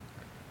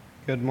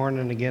Good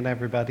morning again,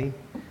 everybody.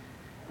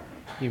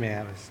 You may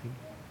have a seat.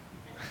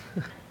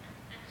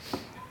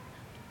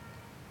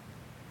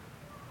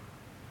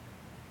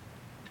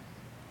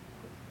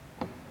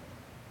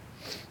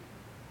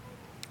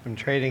 I'm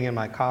trading in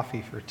my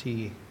coffee for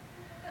tea.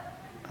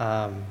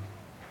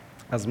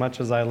 As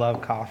much as I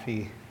love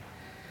coffee,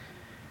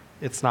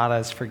 it's not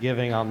as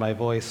forgiving on my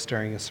voice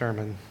during a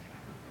sermon.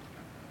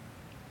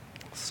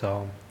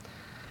 So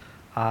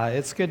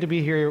it's good to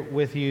be here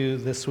with you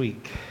this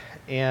week.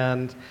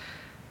 And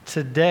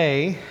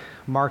today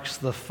marks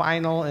the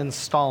final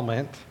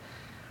installment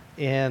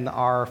in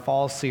our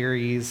fall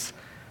series,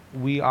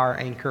 We Are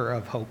Anchor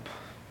of Hope.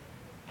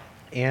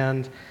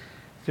 And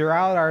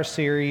throughout our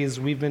series,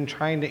 we've been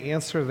trying to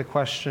answer the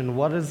question,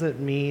 what does it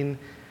mean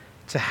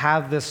to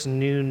have this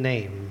new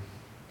name?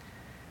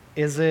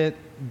 Is it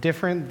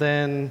different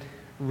than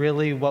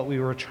really what we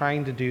were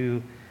trying to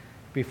do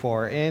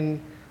before?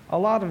 In a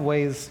lot of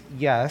ways,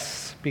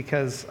 yes,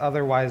 because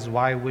otherwise,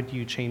 why would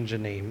you change a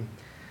name?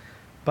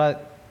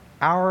 But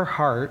our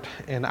heart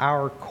and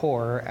our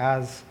core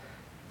as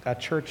a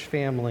church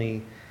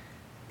family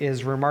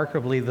is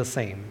remarkably the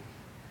same.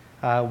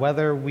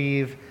 Whether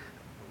we've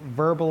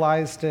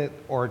verbalized it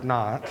or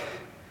not,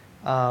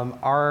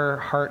 our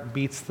heart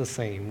beats the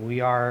same. We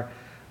are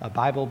a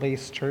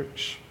Bible-based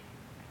church.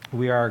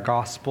 We are a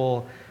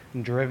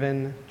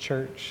gospel-driven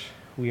church.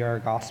 We are a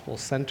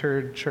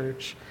gospel-centered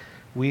church.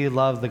 We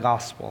love the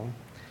gospel,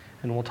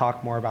 and we'll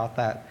talk more about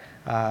that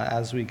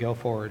as we go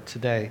forward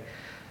today.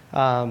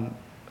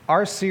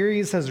 Our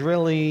series has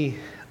really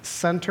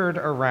centered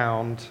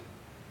around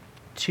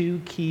two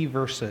key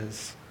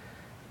verses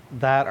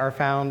that are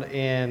found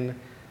in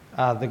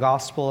the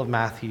Gospel of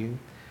Matthew.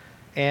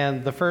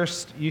 And the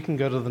first, you can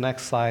go to the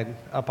next slide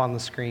up on the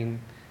screen.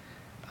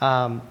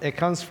 It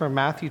comes from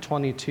Matthew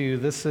 22.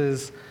 This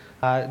is,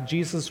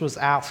 Jesus was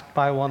asked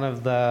by one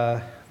of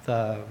the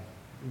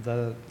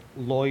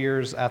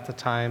lawyers at the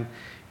time,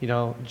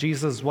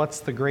 Jesus, what's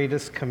the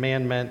greatest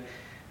commandment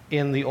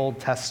in the Old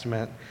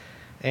Testament?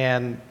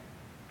 And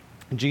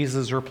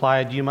Jesus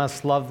replied, you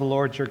must love the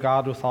Lord your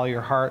God with all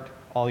your heart,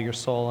 all your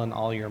soul, and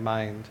all your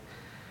mind.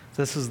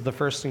 This is the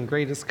first and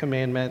greatest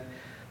commandment.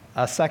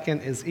 A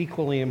second is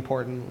equally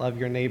important, love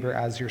your neighbor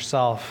as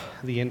yourself.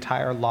 The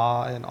entire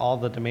law and all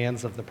the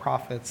demands of the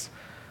prophets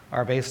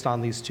are based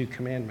on these two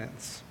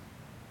commandments.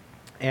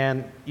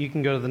 And you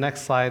can go to the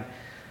next slide.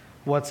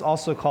 What's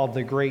also called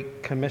the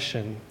Great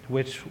Commission,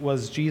 which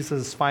was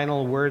Jesus'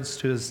 final words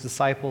to his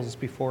disciples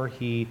before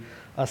he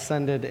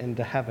ascended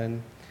into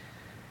heaven.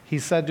 He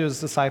said to his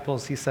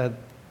disciples, he said,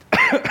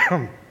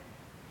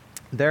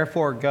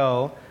 therefore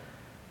go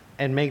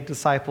and make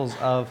disciples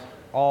of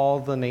all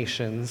the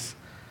nations,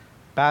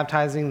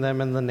 baptizing them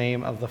in the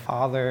name of the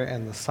Father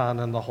and the Son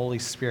and the Holy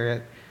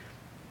Spirit.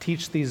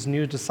 Teach these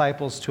new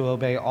disciples to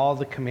obey all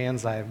the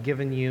commands I have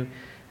given you,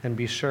 and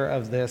be sure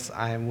of this,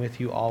 I am with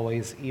you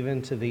always,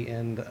 even to the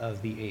end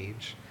of the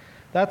age.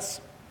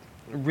 That's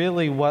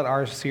really what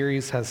our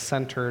series has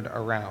centered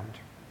around.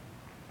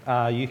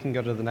 You can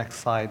go to the next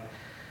slide.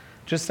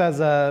 Just as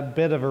a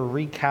bit of a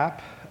recap,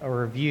 a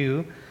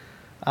review,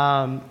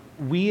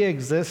 we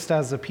exist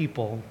as a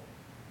people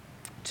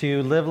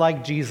to live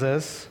like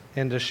Jesus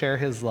and to share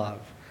his love.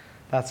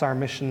 That's our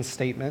mission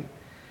statement.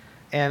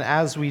 And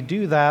as we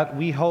do that,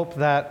 we hope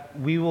that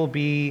we will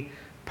be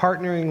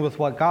partnering with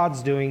what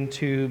God's doing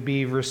to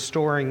be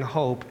restoring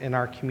hope in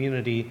our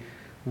community,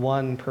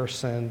 one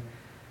person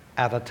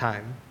at a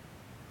time.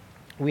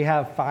 We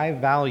have 5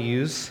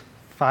 values,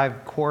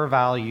 5 core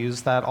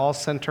values that all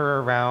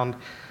center around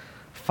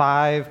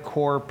 5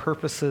 core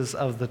purposes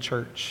of the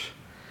church.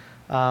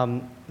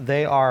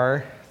 They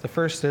are, the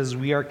first is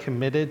we are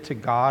committed to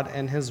God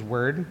and his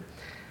word,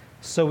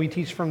 so we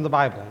teach from the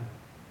Bible.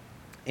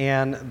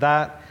 And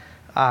that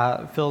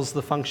fills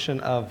the function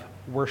of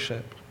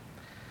worship.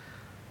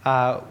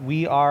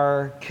 We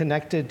are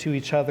connected to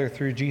each other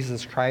through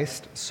Jesus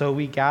Christ, so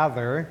we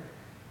gather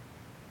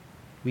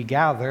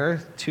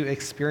to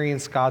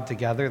experience God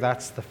together.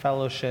 That's the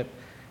fellowship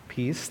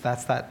piece.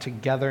 That's that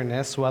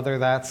togetherness, whether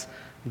that's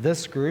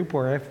this group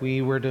or if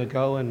we were to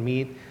go and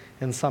meet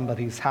in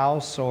somebody's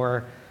house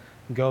or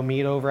go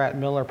meet over at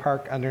Miller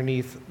Park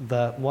underneath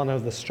one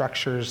of the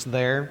structures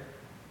there.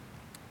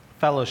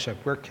 Fellowship.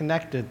 We're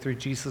connected through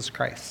Jesus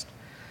Christ.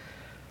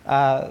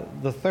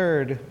 The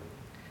third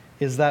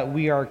is that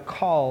we are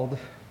called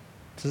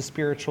to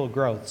spiritual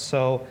growth.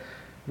 So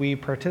we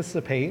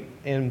participate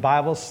in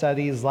Bible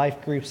studies,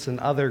 life groups, and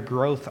other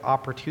growth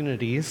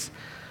opportunities.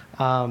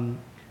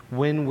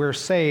 When we're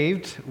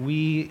saved,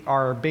 we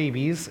are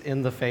babies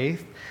in the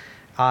faith.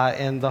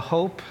 And the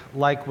hope,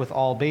 like with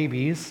all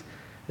babies,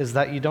 is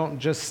that you don't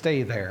just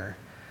stay there.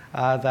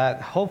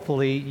 That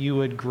hopefully you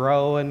would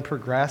grow and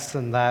progress,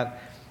 and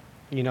that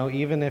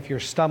even if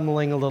you're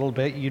stumbling a little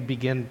bit, you'd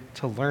begin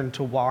to learn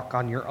to walk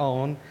on your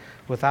own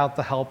without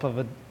the help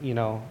of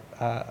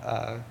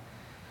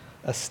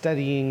a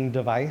steadying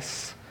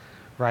device,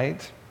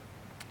 right?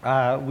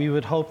 We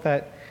would hope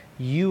that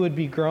you would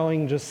be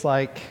growing just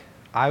like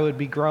I would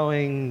be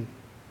growing,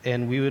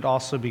 and we would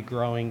also be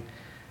growing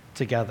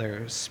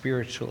together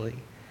spiritually.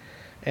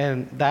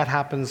 And that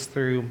happens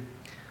through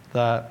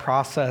the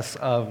process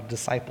of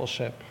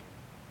discipleship.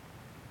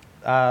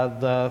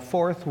 The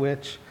fourth,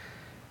 which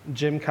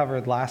Jim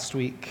covered last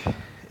week,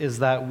 is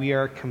that we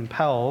are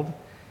compelled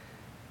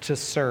to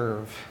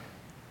serve.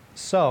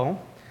 So,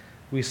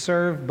 we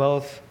serve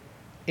both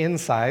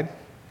inside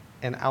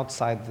and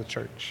outside the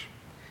church.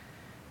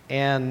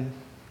 And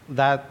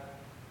that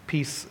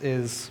piece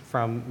is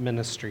from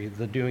ministry,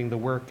 the doing the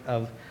work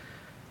of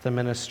the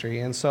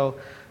ministry. And so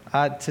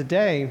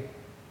today,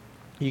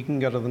 you can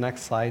go to the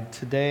next slide.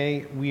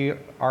 Today, we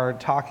are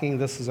talking,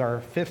 this is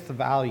our fifth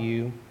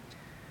value.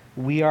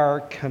 We are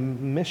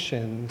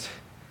commissioned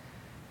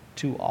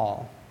to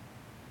all.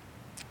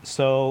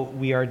 So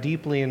we are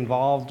deeply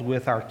involved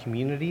with our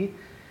community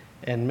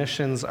and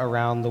missions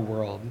around the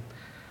world.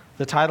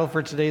 The title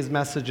for today's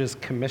message is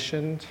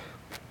Commissioned.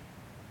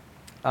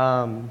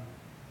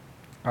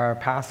 Our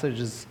passage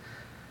is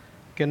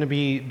going to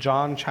be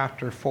John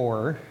chapter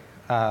 4,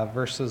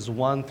 verses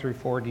 1 through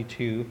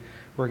 42.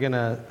 We're going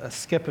to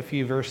skip a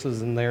few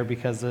verses in there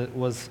because it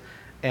was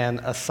an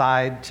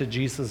aside to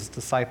Jesus'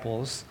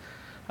 disciples.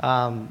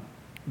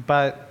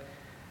 But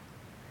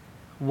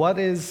what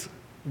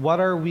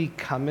are we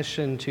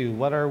commissioned to?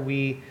 What are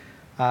we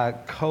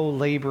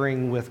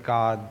co-laboring with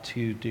God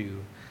to do?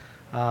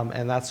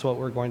 And that's what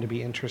we're going to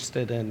be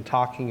interested in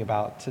talking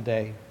about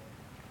today.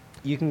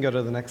 You can go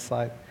to the next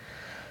slide.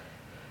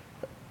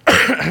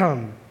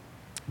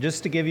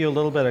 Just to give you a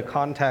little bit of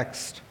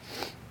context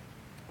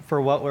for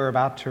what we're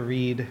about to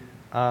read,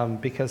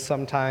 because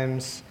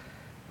sometimes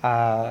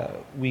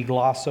we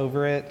gloss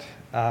over it.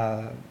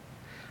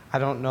 I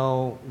don't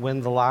know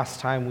when the last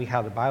time we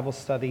had a Bible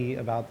study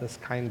about this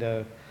kind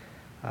of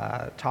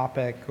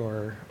topic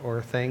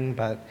or thing,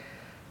 but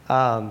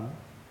I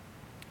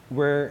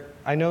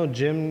know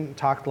Jim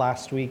talked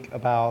last week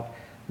about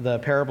the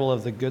parable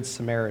of the Good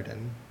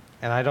Samaritan,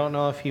 and I don't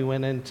know if he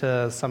went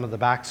into some of the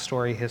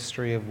backstory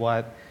history of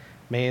what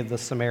made the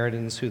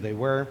Samaritans who they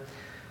were.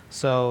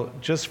 So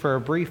just for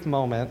a brief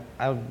moment,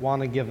 I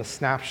want to give a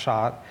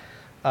snapshot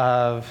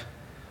of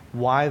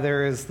why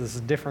there is this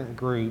different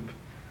group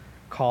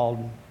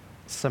called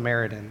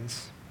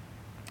Samaritans.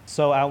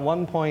 So at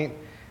one point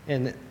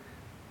in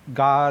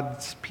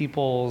God's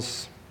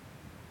people's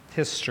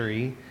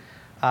history,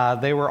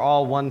 they were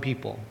all one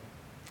people.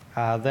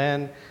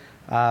 Then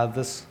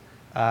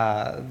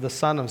the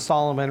son of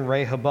Solomon,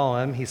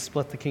 Rehoboam, he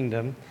split the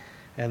kingdom.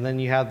 And then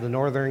you had the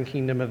northern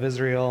kingdom of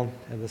Israel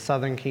and the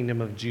southern kingdom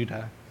of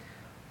Judah,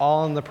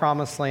 all in the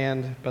promised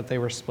land, but they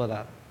were split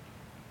up.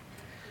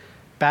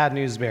 Bad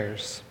news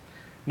bears.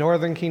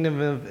 Northern kingdom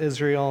of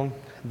Israel,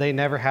 they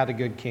never had a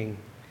good king.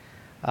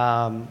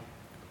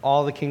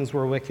 All the kings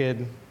were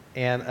wicked,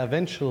 and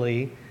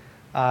eventually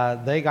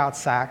they got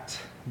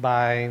sacked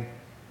by,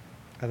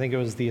 I think it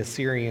was the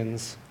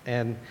Assyrians,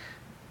 and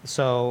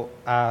so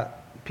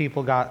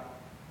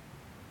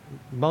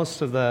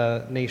most of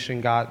the nation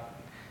got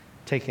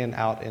taken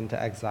out into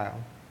exile.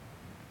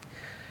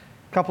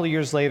 A couple of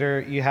years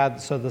later,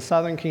 the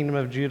southern kingdom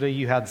of Judah,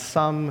 you had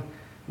some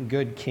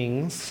good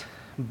kings,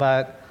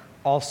 but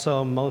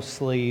also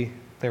mostly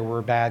there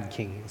were bad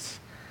kings.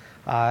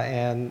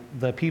 And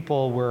the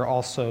people were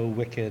also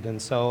wicked.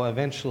 And so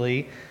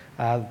eventually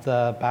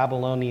the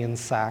Babylonians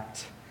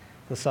sacked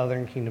the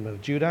southern kingdom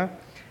of Judah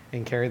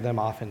and carried them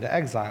off into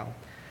exile.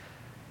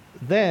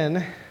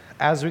 Then,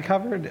 as we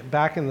covered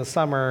back in the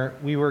summer,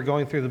 we were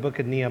going through the book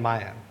of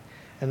Nehemiah.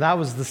 And that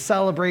was the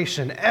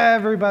celebration.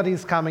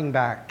 Everybody's coming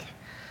back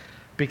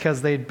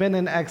because they'd been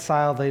in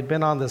exile. They'd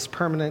been on this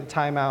permanent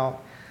timeout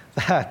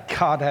that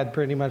God had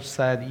pretty much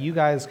said, you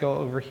guys go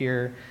over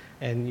here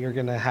and you're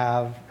going to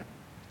have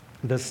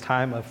this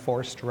time of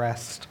forced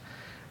rest.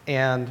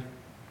 And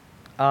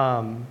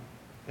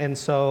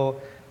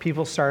so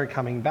people started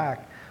coming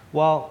back.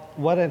 Well,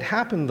 what had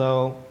happened,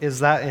 though, is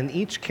that in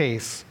each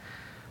case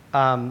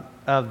of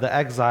the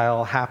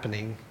exile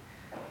happening,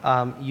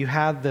 you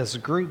had this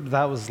group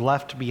that was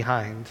left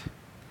behind.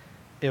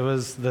 It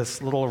was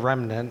this little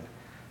remnant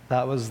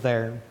that was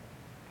there.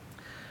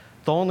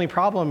 The only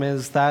problem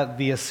is that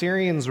the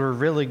Assyrians were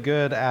really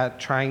good at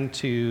trying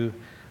to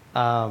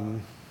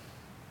or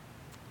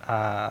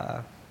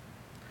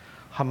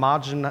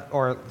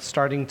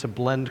starting to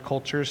blend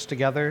cultures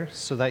together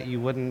so that you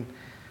wouldn't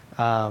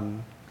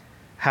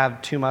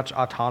have too much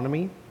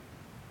autonomy.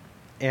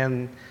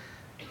 And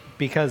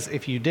because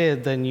if you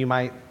did, then you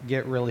might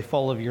get really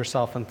full of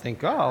yourself and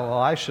think, oh, well,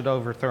 I should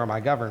overthrow my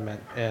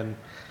government. And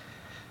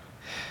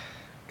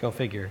go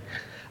figure.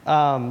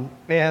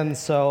 And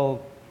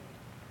so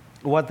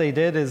what they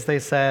did is they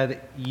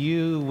said,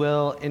 you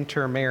will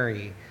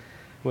intermarry,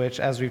 which,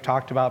 as we've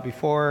talked about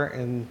before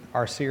in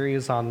our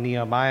series on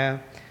Nehemiah,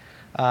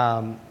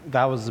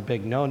 that was a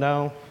big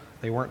no-no.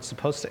 They weren't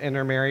supposed to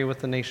intermarry with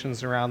the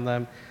nations around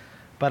them.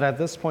 But at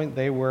this point,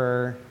 they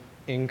were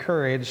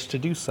encouraged to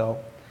do so.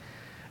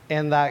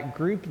 And that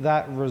group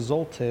that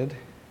resulted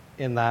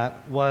in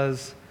that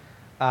was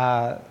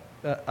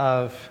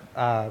of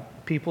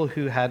people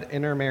who had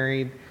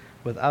intermarried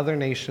with other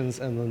nations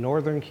in the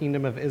northern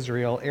kingdom of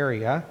Israel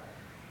area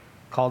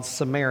called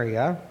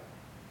Samaria.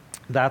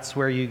 That's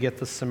where you get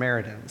the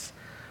Samaritans.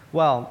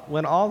 Well,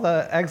 when all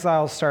the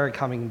exiles started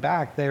coming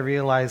back, they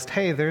realized,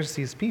 hey, there's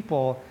these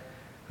people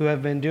who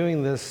have been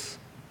doing this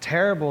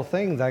terrible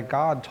thing that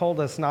God told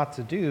us not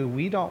to do.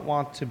 We don't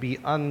want to be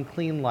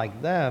unclean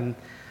like them,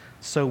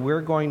 so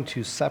we're going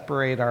to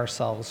separate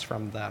ourselves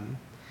from them.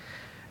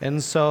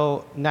 And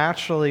so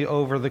naturally,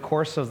 over the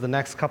course of the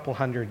next couple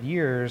hundred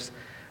years,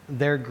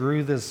 there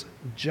grew this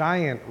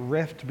giant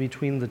rift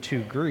between the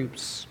two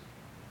groups,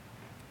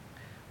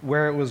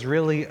 where it was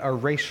really a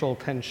racial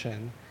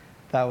tension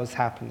that was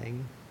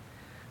happening,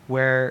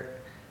 where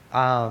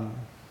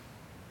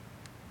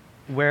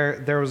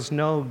there was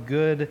no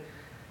good,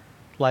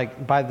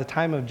 like by the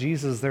time of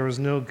Jesus, there was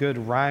no good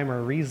rhyme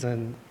or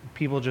reason.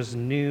 People just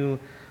knew,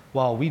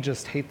 well, we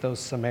just hate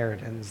those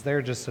Samaritans.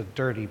 They're just a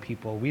dirty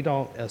people. We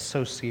don't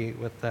associate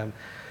with them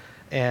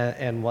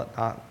and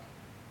whatnot.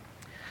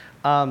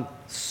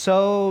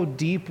 So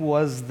deep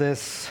was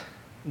this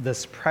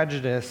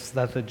prejudice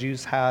that the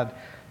Jews had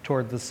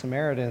toward the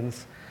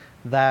Samaritans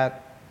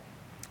that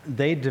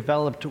they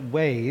developed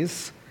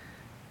ways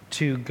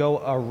to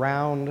go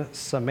around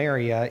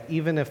Samaria,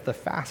 even if the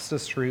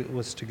fastest route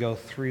was to go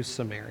through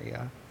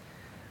Samaria,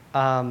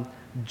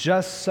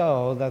 just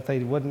so that they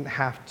wouldn't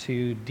have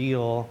to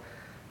deal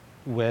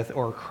with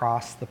or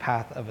cross the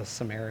path of a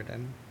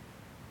Samaritan.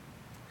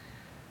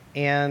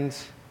 And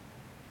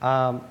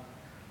I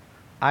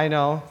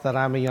know that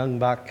I'm a young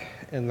buck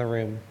in the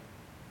room.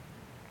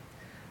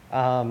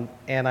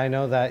 And I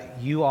know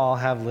that you all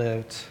have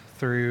lived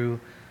through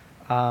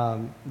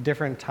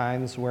different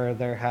times where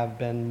there have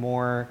been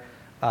more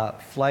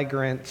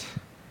flagrant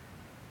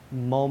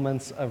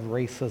moments of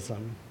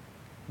racism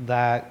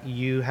that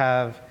you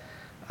have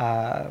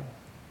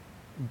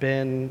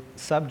been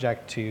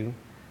subject to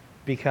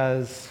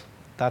because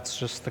that's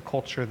just the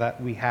culture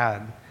that we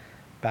had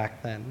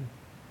back then.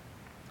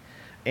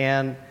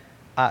 And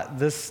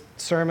this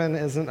sermon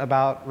isn't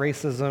about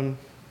racism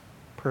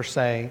per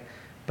se,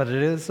 but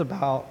it is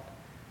about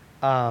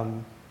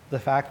the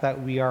fact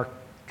that we are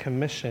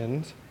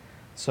commissioned.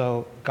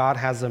 So God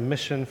has a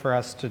mission for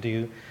us to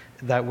do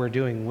that we're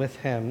doing with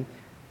him,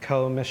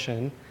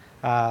 co-mission.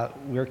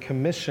 We're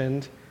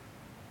commissioned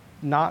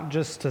not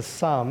just to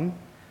some,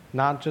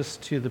 not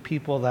just to the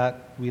people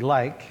that we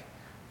like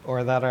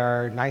or that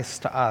are nice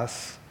to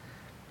us,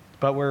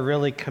 but we're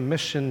really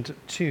commissioned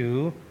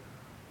to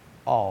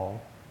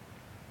all,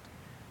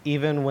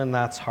 even when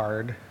that's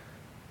hard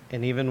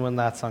and even when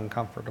that's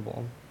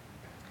uncomfortable.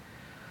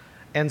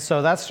 And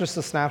so that's just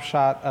a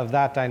snapshot of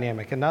that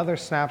dynamic. Another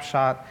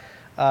snapshot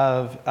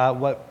of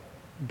what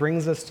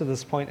brings us to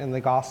this point in the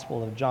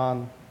Gospel of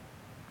John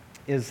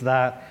is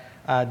that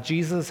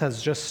Jesus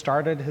has just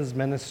started his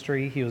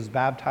ministry. He was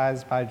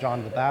baptized by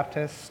John the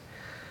Baptist.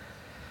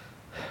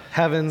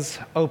 Heavens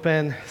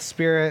open,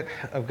 Spirit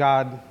of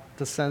God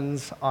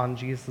descends on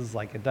Jesus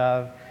like a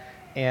dove,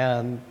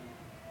 and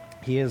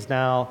he is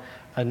now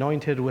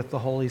anointed with the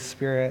Holy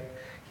Spirit.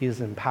 He is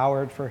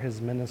empowered for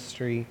his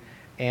ministry.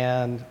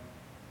 And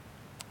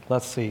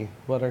let's see,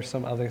 what are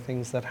some other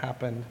things that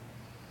happened?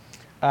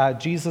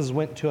 Jesus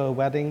went to a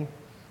wedding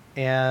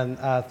and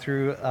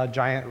threw a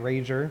giant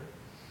rager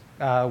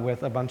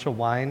with a bunch of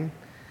wine.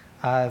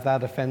 If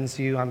that offends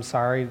you, I'm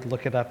sorry.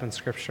 Look it up in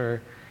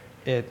Scripture.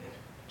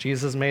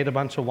 Jesus made a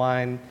bunch of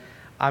wine.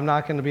 I'm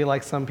not going to be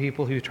like some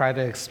people who try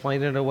to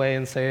explain it away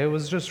and say it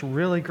was just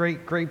really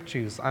great grape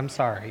juice. I'm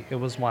sorry, it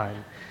was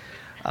wine.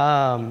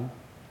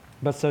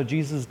 But so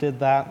Jesus did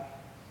that,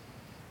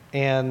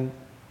 and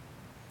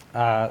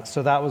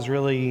so that was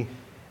really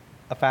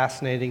a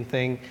fascinating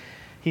thing.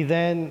 He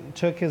then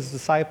took his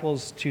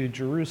disciples to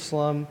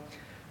Jerusalem.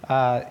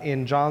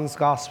 In John's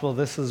gospel,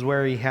 this is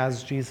where he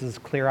has Jesus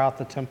clear out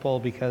the temple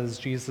because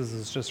Jesus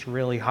is just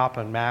really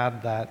hopping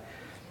mad that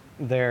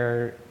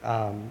they're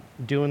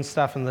doing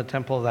stuff in the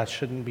temple that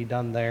shouldn't be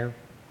done there,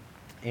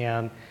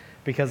 and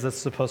because it's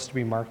supposed to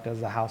be marked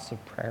as a house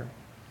of prayer.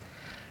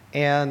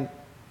 And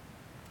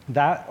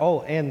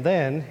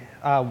then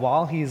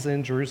while he's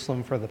in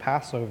Jerusalem for the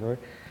Passover,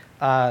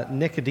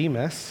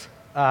 Nicodemus,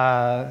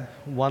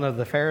 one of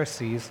the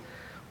Pharisees,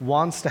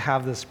 wants to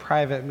have this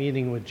private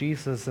meeting with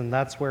Jesus, and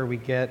that's where we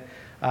get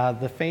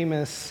the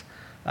famous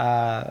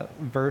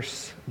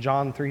verse,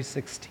 John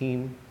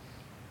 3:16.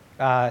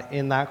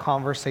 In that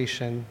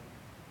conversation,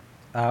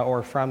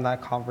 or from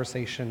that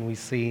conversation, we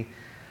see,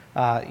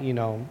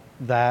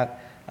 that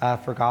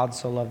for God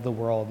so loved the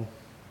world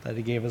that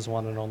he gave his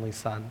one and only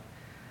Son.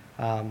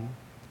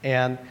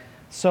 And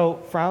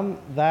so from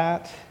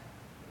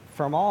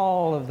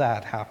all of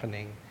that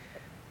happening,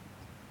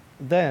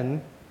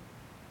 then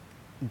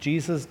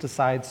Jesus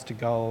decides to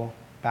go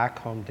back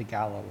home to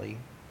Galilee.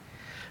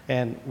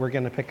 And we're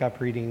going to pick up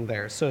reading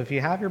there. So if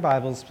you have your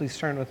Bibles, please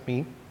turn with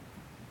me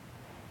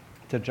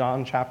to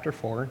John chapter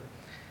 4.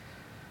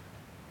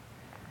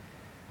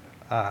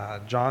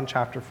 John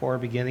chapter 4,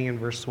 beginning in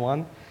verse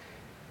 1.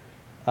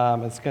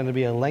 It's going to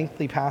be a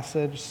lengthy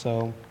passage,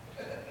 so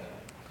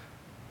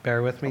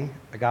Bear with me.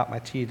 I got my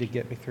tea to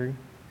get me through.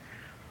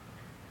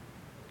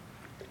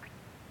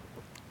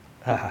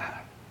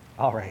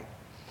 All right.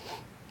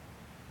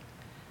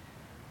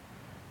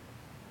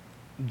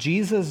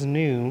 Jesus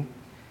knew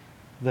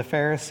the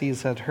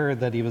Pharisees had heard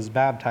that he was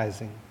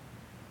baptizing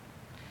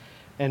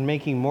and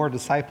making more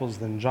disciples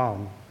than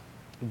John,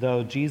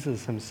 though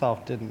Jesus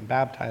himself didn't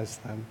baptize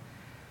them,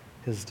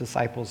 his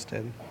disciples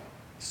did.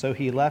 So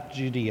he left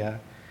Judea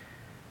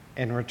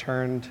and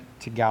returned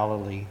to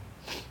Galilee.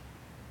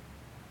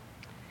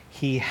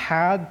 He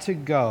had to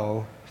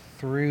go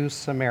through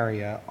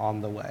Samaria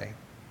on the way.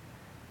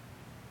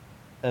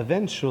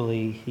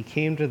 Eventually, he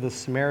came to the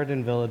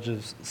Samaritan village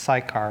of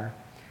Sychar,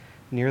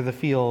 near the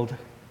field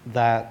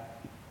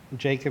that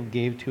Jacob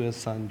gave to his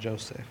son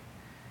Joseph.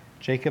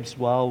 Jacob's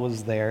well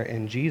was there,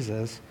 and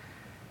Jesus,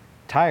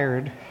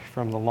 tired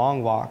from the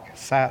long walk,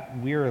 sat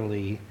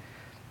wearily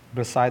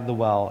beside the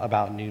well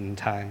about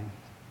noontime.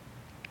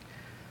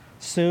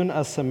 Soon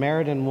a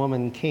Samaritan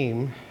woman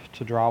came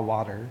to draw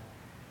water.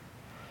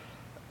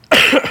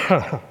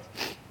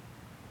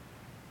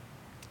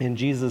 And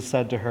Jesus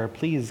said to her,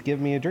 "Please give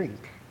me a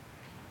drink."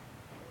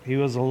 He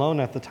was alone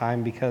at the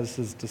time because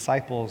his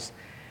disciples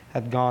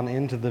had gone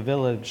into the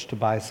village to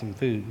buy some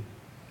food.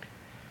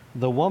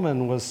 The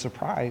woman was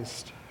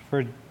surprised,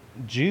 for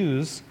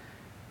Jews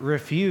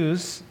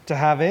refused to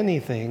have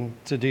anything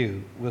to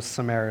do with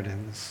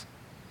Samaritans.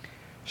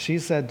 She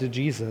said to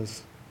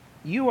Jesus,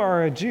 "You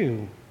are a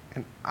Jew,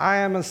 and I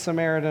am a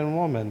Samaritan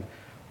woman.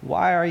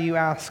 Why are you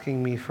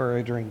asking me for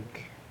a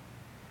drink?"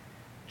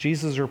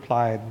 Jesus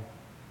replied,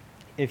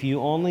 "If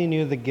you only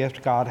knew the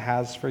gift God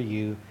has for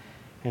you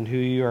and who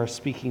you are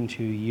speaking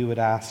to, you would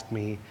ask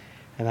me,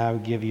 and I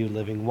would give you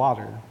living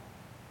water.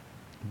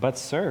 But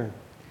sir,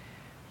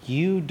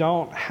 you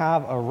don't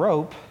have a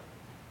rope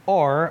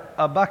or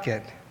a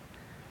bucket."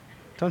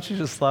 Don't you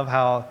just love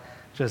how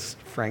just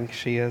frank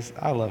she is?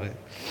 I love it.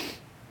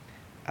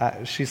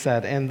 She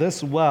said, "And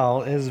this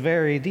well is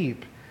very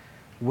deep.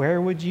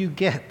 Where would you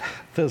get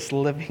this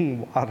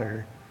living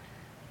water?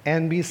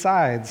 And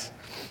besides,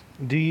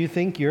 do you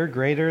think you're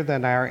greater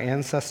than our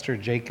ancestor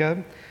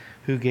Jacob,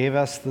 who gave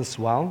us this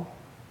well?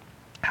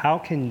 How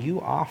can you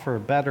offer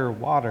better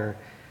water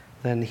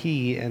than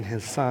he and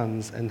his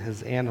sons and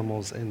his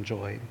animals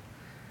enjoyed?"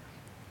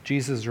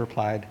 Jesus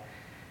replied,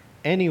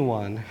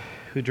 "Anyone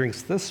who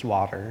drinks this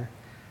water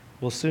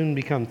will soon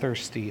become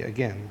thirsty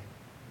again.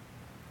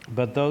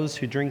 But those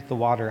who drink the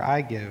water I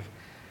give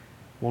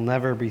will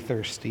never be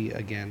thirsty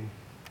again.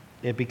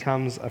 It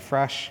becomes a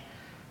fresh,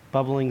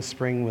 bubbling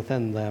spring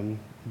within them,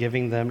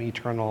 giving them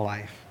eternal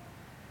life."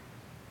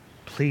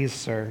 "Please,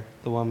 sir,"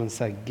 the woman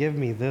said, "give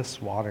me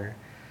this water.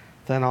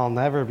 Then I'll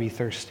never be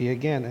thirsty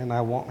again, and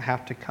I won't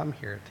have to come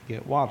here to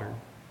get water."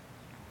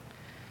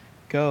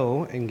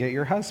 "Go and get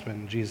your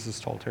husband," Jesus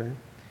told her.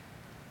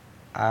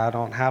 "I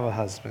don't have a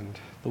husband,"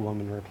 the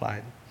woman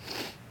replied.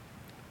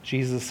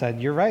 Jesus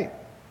said, "You're right.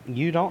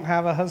 You don't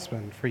have a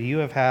husband, for you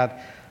have had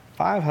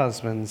 5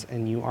 husbands,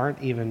 and you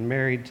aren't even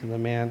married to the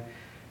man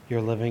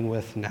you're living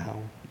with now.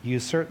 You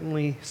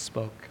certainly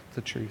spoke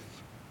the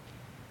truth."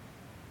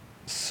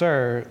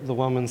 "Sir," the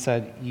woman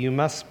said, "you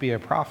must be a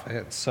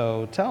prophet,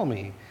 so tell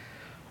me,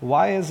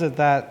 why is it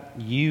that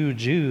you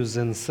Jews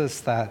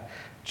insist that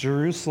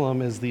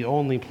Jerusalem is the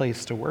only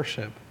place to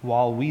worship,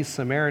 while we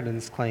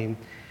Samaritans claim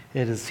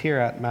it is here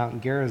at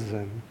Mount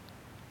Gerizim,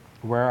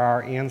 where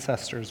our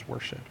ancestors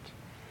worshipped?"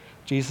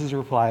 Jesus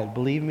replied,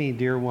 "Believe me,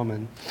 dear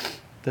woman,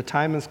 the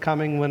time is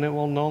coming when it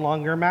will no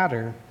longer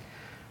matter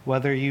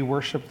whether you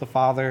worship the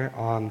Father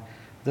on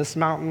this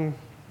mountain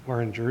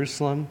or in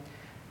Jerusalem.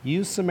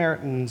 You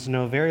Samaritans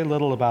know very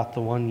little about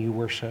the one you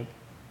worship,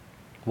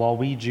 while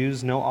we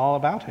Jews know all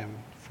about him,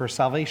 for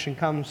salvation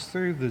comes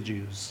through the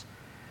Jews.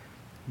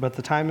 But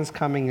the time is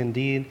coming,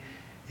 indeed,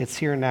 it's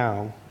here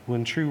now,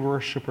 when true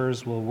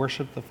worshipers will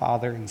worship the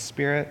Father in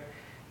spirit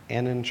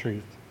and in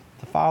truth.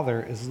 The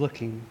Father is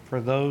looking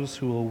for those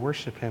who will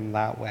worship him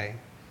that way.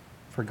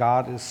 For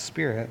God is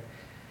spirit,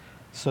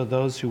 so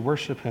those who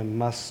worship him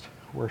must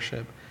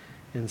worship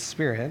in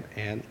spirit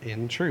and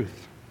in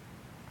truth."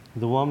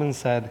 The woman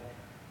said,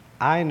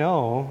 "I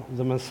know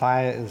the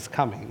Messiah is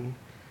coming,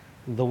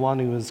 the one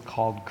who is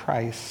called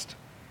Christ.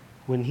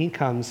 When he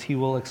comes, he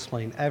will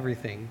explain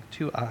everything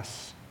to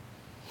us."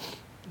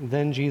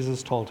 Then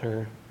Jesus told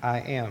her,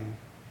 "I am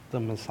the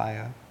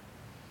Messiah."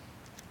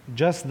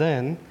 Just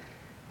then,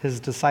 his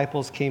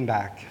disciples came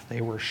back. They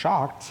were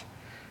shocked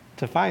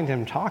to find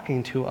him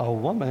talking to a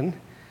woman,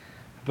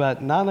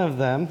 but none of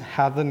them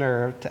had the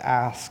nerve to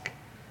ask,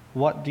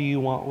 "What do you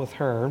want with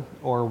her?"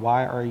 or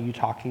 "Why are you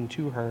talking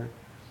to her?"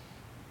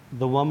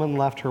 The woman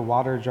left her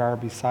water jar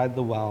beside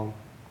the well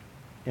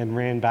and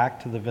ran back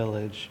to the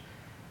village,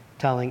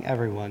 telling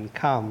everyone,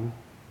 "Come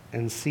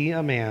and see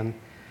a man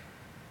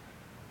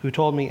who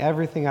told me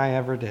everything I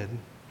ever did.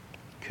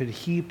 Could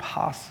he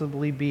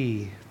possibly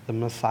be the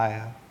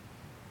Messiah?"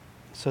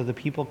 So the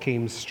people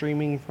came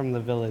streaming from the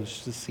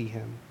village to see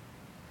him.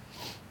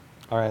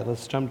 All right,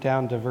 let's jump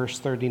down to verse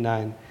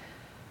 39.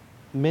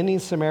 Many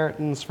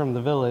Samaritans from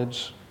the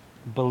village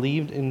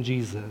believed in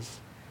Jesus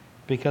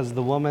because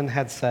the woman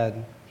had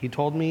said, "He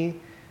told me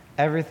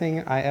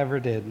everything I ever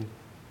did."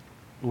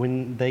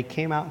 When they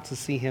came out to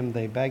see him,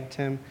 they begged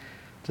him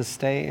to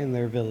stay in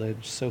their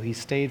village. So he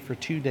stayed for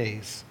 2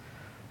 days,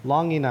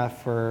 long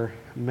enough for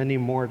many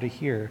more to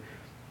hear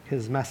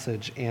his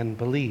message and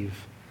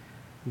believe.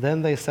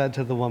 Then they said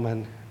to the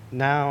woman,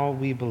 "Now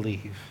we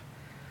believe,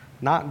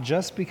 not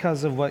just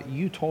because of what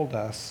you told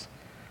us,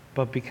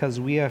 but because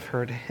we have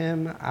heard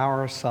him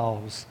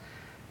ourselves.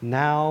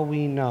 Now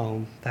we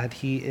know that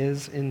he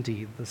is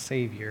indeed the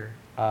Savior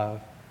of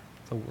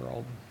the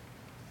world."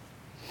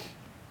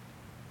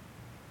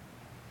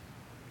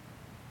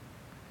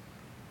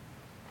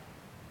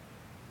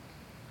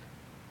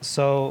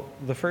 So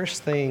the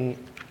first thing,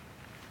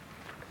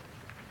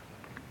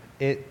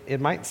 it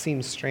might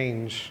seem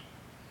strange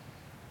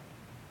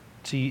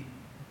to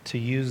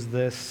use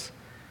this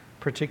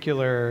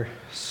particular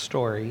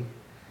story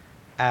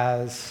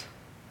as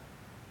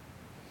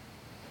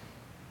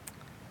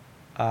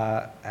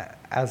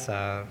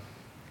a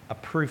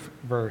proof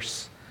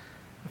verse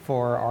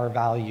for our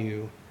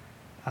value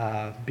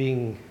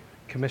being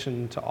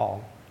commissioned to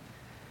all.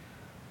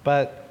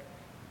 But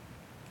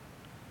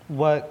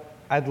what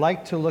I'd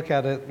like to look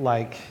at it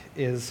like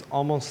is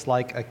almost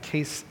like a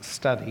case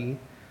study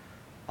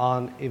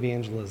on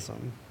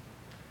evangelism,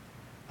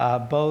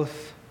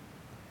 both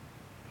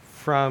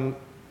from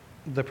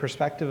the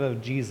perspective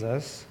of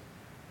Jesus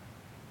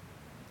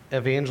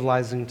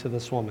evangelizing to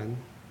this woman,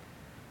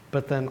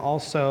 but then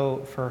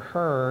also for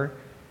her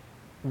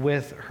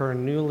with her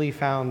newly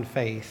found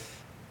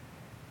faith,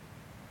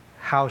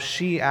 how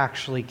she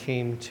actually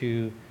came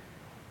to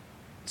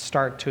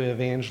start to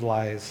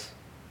evangelize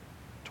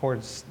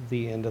towards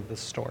the end of the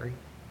story.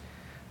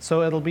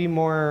 So it'll be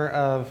more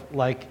of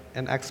like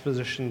an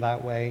exposition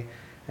that way,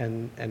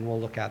 and we'll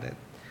look at it.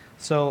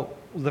 So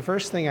the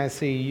first thing I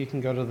see, you can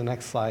go to the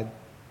next slide,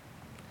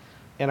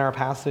 in our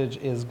passage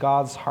is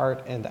God's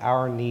heart and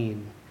our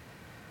need.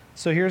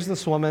 So here's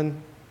this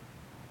woman.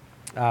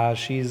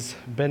 She's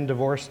been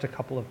divorced a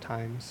couple of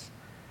times.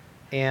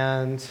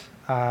 And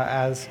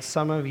as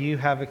some of you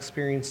have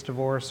experienced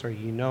divorce, or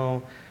you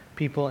know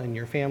people in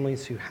your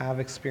families who have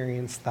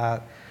experienced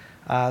that,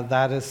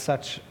 that is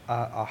such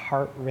a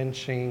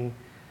heart-wrenching,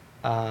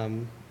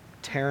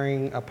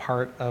 tearing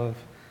apart of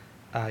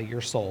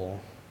your soul.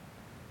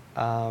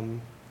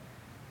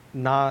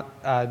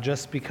 Not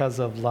just because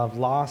of love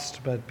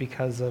lost, but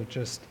because of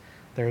just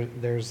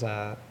there's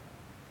a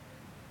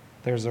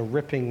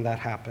ripping that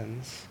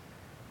happens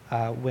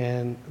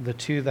when the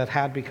two that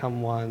had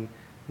become one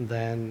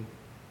then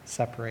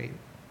separate.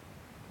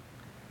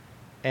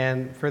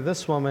 And for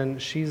this woman,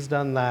 she's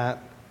done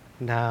that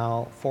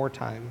now 4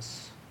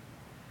 times.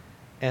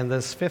 And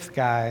this 5th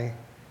guy,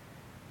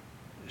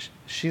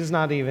 she's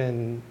not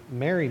even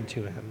married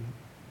to him,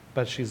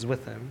 but she's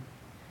with him.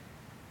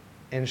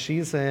 And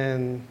she's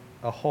in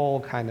a whole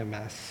kind of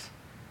mess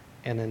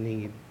and a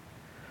need.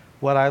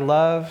 What I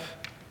love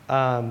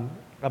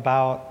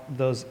about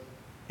those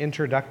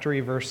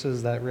introductory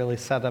verses that really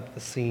set up the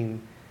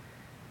scene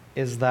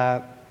is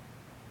that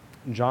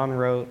John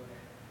wrote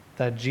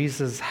that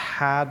Jesus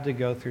had to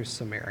go through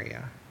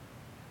Samaria.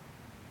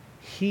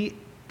 He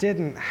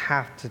didn't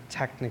have to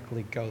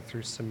technically go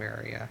through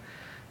Samaria.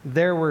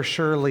 There were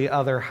surely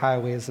other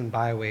highways and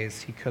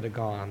byways he could have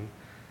gone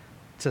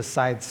to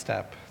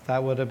sidestep.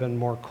 That would have been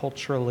more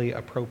culturally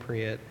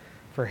appropriate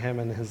for him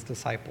and his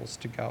disciples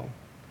to go.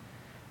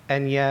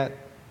 And yet,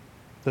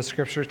 the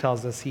scripture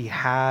tells us he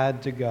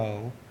had to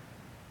go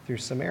through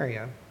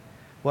Samaria.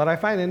 What I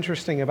find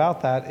interesting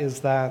about that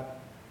is that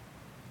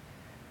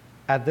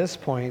at this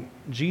point,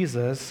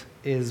 Jesus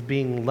is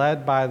being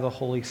led by the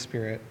Holy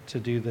Spirit to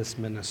do this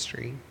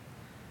ministry.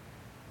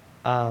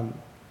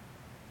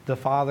 The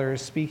Father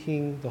is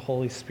speaking, the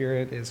Holy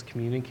Spirit is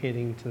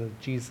communicating to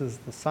Jesus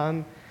the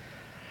Son,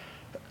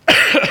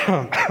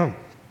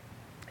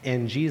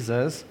 and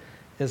Jesus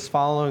is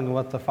following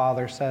what the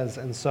Father says.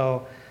 And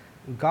so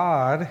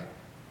God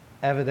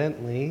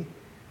evidently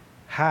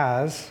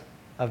has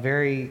a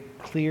very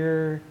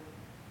clear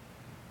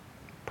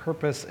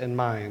purpose in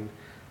mind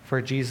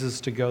for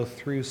Jesus to go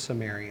through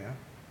Samaria.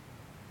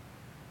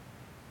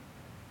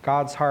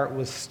 God's heart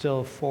was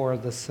still for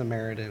the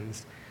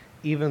Samaritans,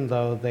 even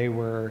though they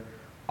were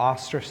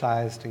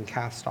ostracized and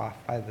cast off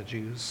by the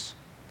Jews.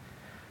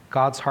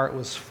 God's heart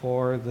was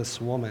for this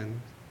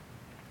woman.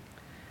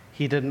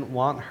 He didn't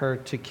want her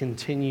to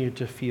continue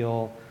to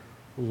feel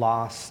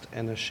lost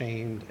and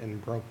ashamed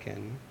and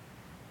broken.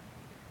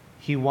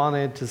 He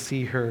wanted to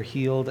see her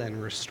healed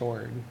and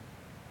restored.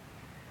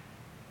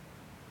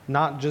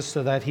 Not just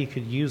so that he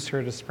could use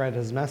her to spread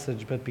his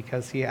message, but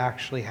because he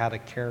actually had a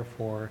care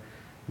for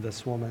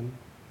this woman.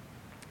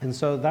 And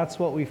so that's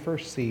what we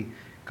first see,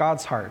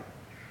 God's heart,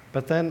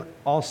 but then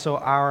also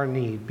our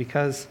need,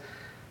 because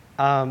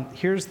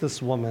here's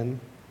this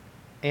woman,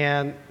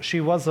 and she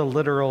was a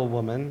literal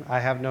woman. I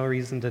have no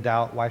reason to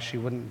doubt why she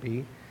wouldn't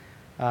be.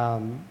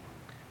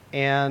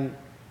 And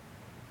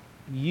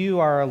you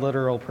are a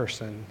literal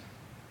person.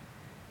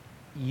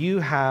 You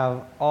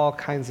have all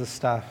kinds of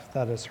stuff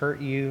that has hurt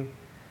you,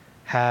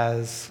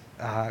 has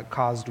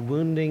caused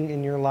wounding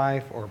in your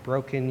life or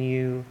broken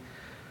you,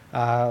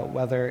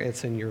 whether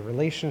it's in your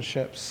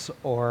relationships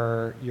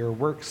or your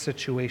work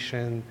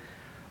situation,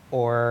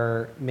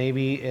 or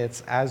maybe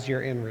it's as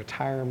you're in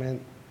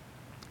retirement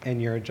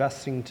and you're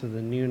adjusting to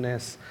the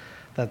newness,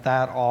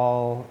 that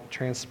all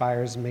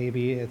transpires.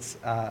 Maybe it's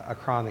a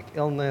chronic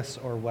illness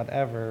or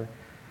whatever.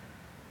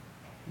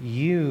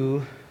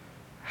 You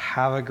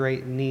have a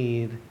great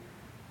need,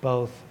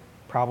 both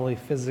probably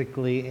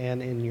physically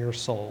and in your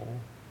soul.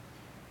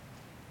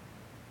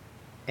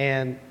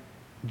 And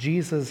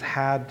Jesus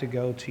had to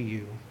go to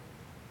you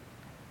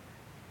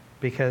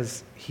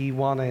because he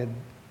wanted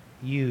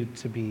you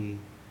to be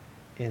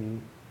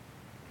in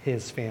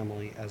his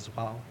family as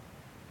well.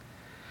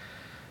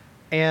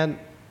 And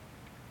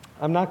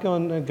I'm not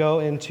going to go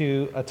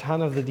into a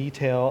ton of the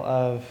detail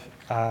of,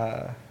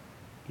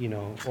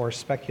 or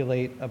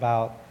speculate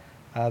about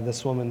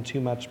this woman too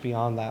much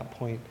beyond that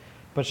point,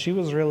 but she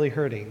was really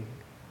hurting.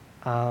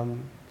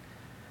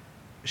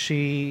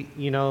 She,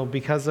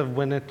 because of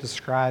when it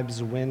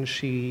describes when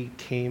she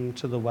came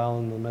to the well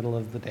in the middle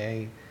of the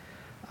day,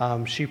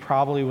 she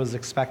probably was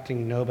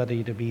expecting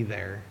nobody to be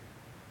there.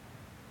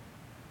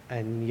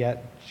 And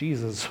yet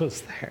Jesus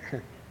was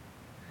there.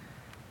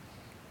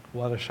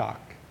 What a shock.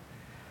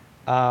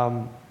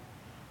 And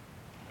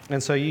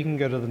so you can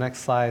go to the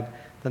next slide.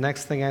 The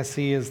next thing I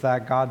see is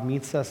that God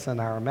meets us in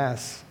our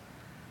mess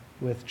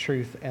with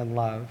truth and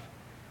love.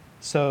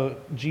 So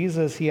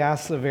Jesus, he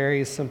asks a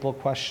very simple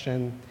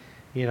question,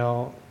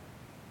 can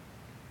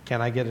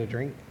I get a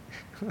drink?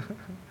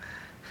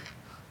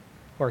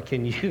 Or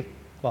can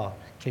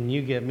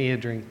you get me a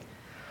drink?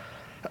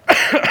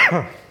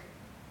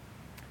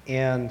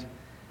 And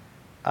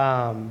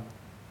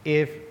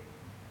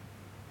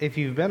if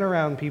you've been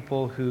around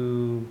people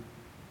who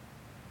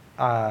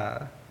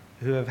have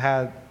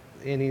had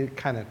any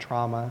kind of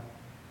trauma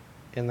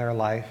in their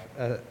life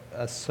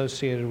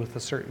associated with a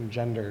certain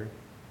gender,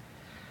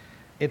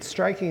 it's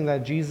striking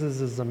that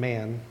Jesus is a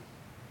man.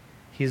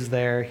 He's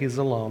there, he's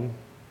alone.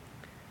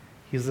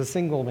 He's a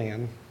single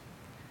man.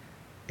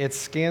 It's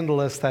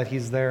scandalous that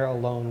he's there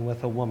alone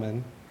with a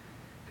woman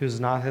who's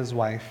not his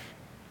wife,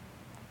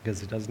 because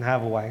he doesn't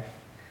have a wife,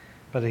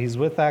 but he's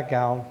with that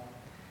gal,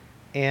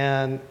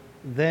 and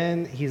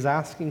then he's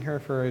asking her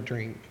for a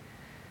drink.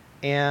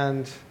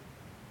 And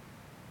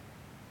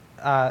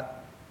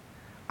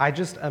I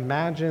just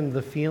imagine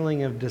the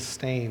feeling of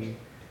disdain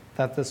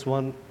that this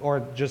one,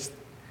 or just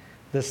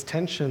this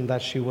tension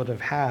that she would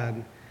have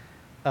had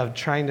of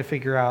trying to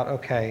figure out,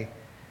 okay,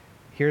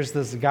 here's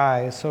this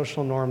guy,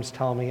 social norms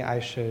tell me I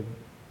should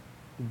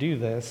do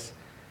this,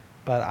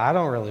 but I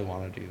don't really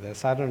want to do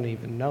this. I don't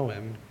even know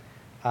him.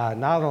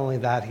 Not only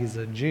that, he's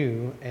a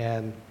Jew,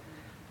 and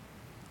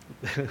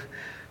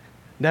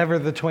never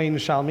the twain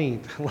shall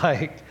meet.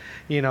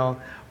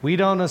 We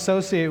don't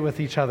associate with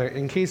each other.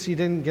 In case you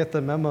didn't get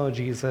the memo,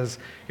 Jesus,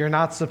 you're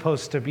not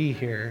supposed to be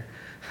here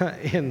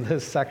in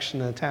this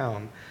section of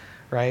town,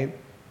 right?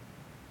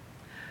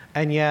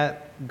 And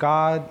yet,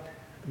 God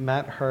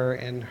met her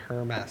in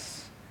her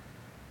mess.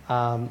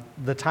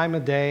 The time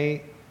of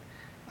day,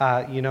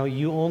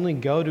 you only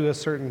go to a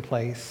certain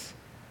place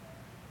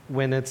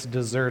when it's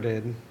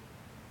deserted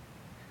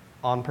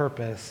on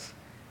purpose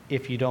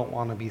if you don't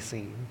want to be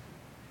seen,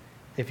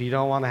 if you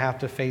don't want to have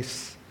to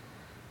face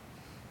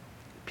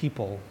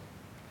people.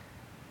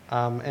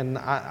 And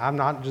I'm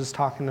not just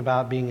talking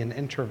about being an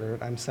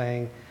introvert. I'm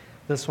saying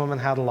this woman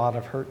had a lot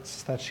of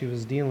hurts that she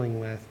was dealing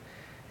with.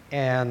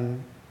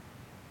 And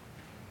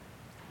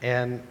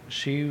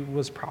she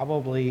was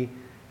probably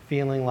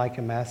feeling like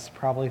a mess,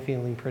 probably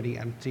feeling pretty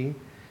empty,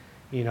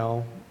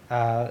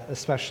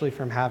 especially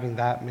from having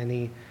that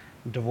many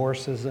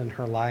divorces in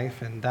her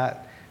life, and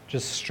that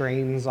just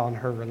strains on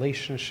her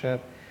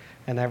relationship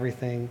and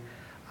everything.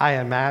 I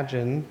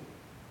imagine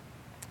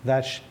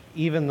that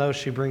even though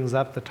she brings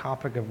up the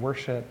topic of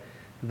worship,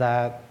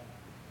 that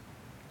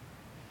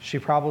she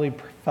probably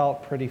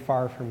felt pretty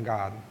far from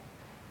God.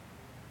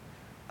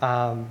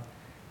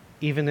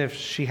 Even if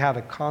she had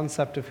a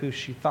concept of who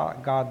she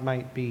thought God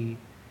might be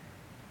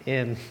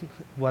in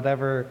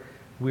whatever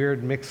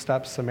weird mixed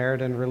up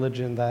Samaritan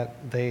religion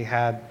that they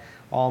had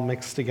all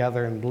mixed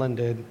together and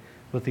blended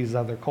with these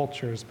other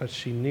cultures, but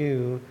she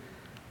knew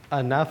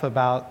enough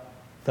about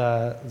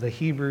the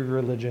Hebrew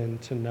religion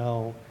to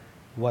know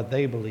what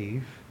they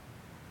believe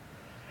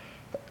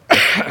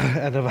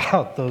and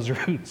about those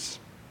roots.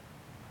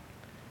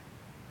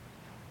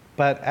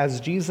 But as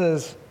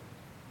Jesus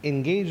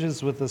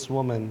engages with this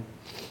woman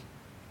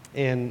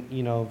in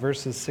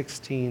verses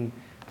 16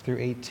 through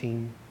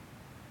 18,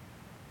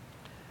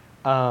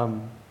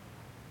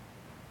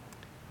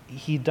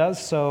 he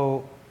does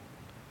so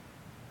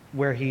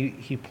where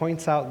he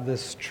points out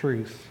this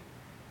truth: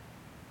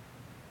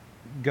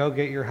 go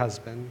get your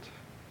husband.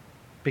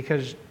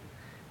 Because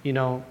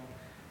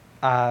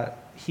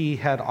he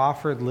had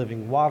offered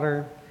living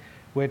water,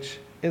 which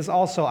is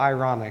also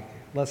ironic,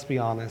 let's be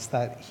honest,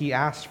 that he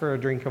asked for a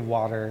drink of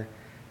water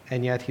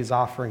and yet he's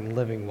offering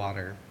living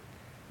water.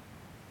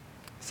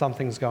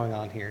 Something's going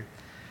on here.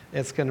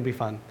 It's going to be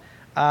fun.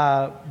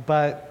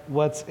 But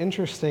what's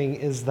interesting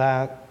is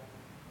that,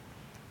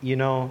 you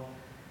know,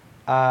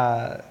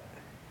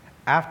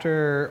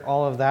 after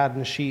all of that,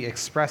 and she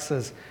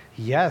expresses,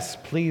 yes,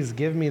 please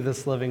give me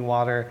this living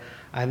water.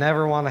 I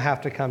never want to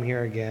have to come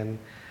here again.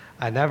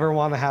 I never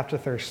want to have to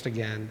thirst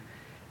again.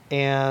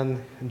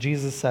 And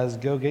Jesus says,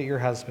 go get your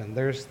husband.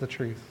 There's the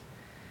truth.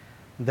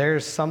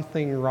 There's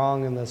something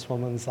wrong in this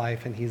woman's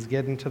life, and he's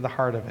getting to the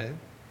heart of it.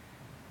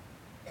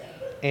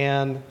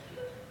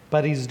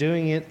 But he's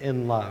doing it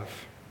in love.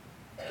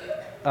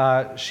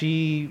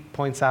 She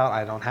points out,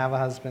 I don't have a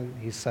husband.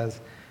 He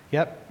says,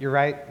 yep, you're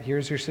right.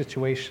 Here's your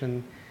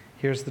situation.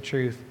 Here's the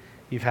truth.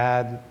 You've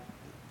had,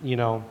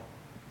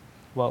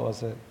 what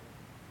was it?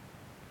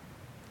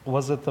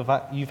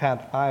 You've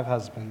had 5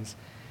 husbands,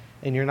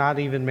 and you're not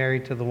even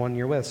married to the one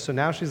you're with. So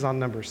now she's on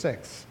number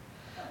 6.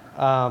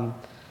 I'm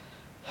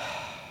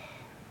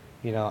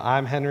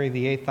Henry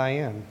VIII, I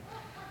am.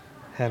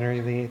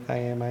 Henry VIII, I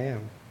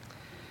am.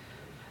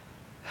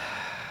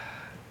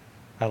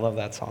 I love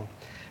that song.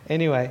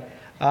 Anyway,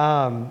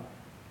 and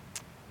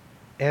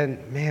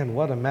man,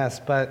 what a mess.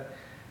 But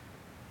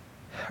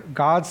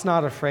God's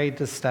not afraid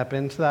to step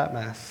into that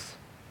mess.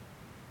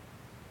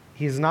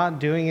 He's not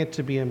doing it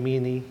to be a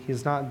meanie.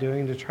 He's not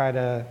doing to try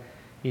to,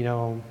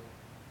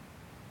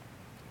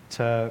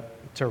 to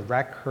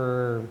wreck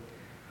her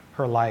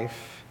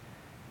life,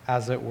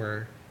 as it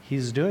were.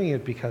 He's doing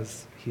it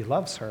because he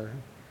loves her.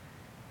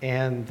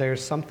 And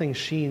there's something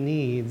she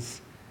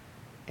needs,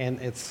 and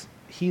it's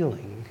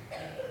healing.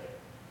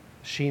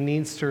 She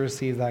needs to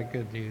receive that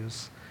good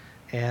news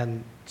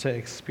and to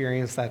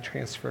experience that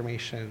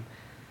transformation.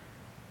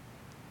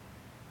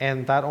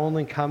 And that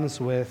only comes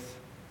with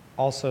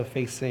also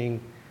facing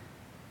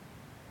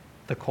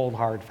the cold,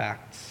 hard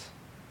facts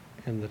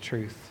and the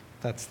truth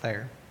that's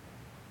there.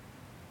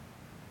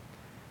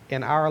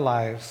 In our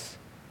lives,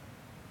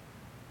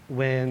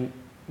 when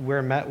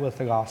we're met with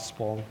the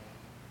gospel,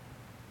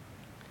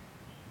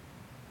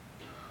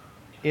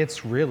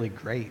 it's really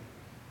great.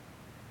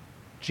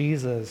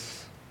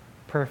 Jesus,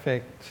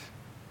 perfect,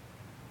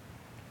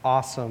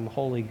 awesome,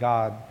 holy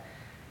God,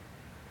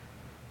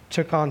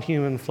 took on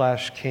human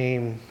flesh,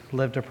 came,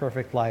 lived a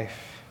perfect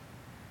life,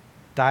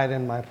 died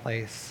in my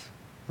place,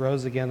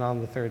 rose again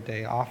on the 3rd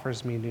day,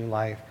 offers me new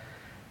life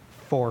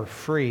for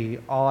free.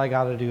 All I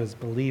got to do is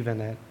believe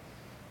in it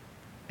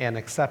and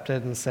accept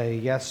it and say,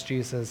 yes,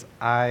 Jesus,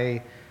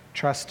 I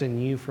trust in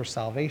you for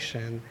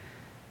salvation.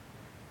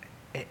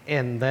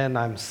 And then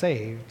I'm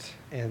saved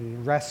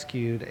and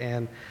rescued,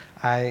 and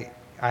I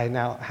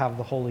now have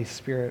the Holy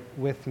Spirit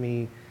with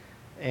me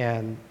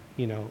and,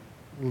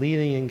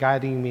 leading and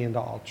guiding me into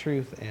all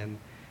truth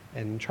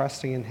and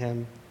trusting in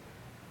him.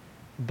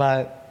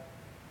 But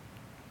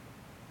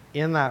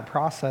in that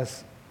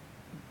process,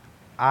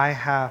 I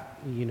have,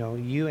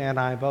 you and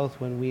I both,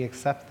 when we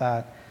accept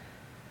that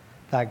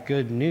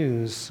good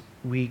news,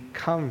 we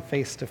come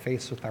face to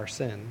face with our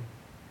sin,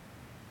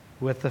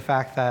 with the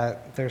fact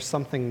that there's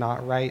something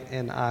not right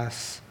in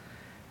us,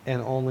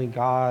 and only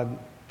God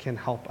can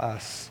help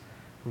us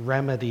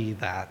remedy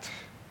that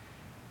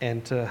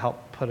and to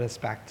help put us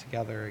back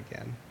together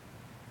again.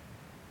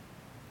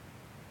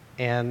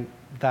 And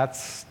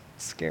that's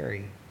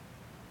scary,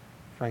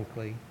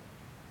 frankly.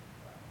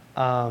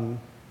 And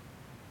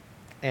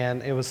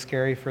it was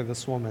scary for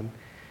this woman.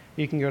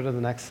 You can go to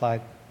the next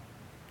slide.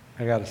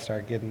 I got to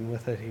start getting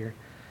with it here.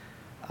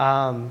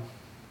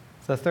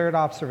 The third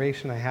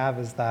observation I have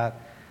is that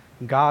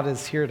God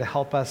is here to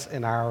help us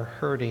in our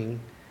hurting,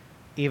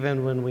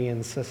 even when we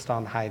insist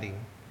on hiding.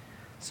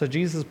 So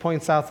Jesus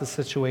points out the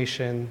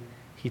situation.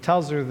 He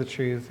tells her the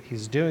truth.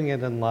 He's doing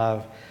it in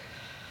love.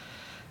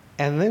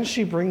 And then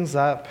she brings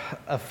up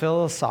a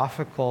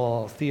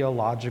philosophical,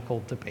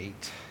 theological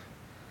debate.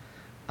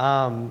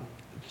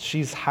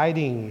 She's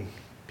hiding,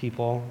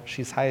 people.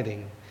 She's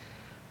hiding.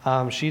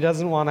 She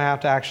doesn't want to have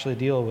to actually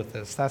deal with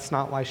this. That's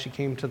not why she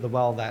came to the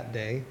well that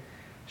day.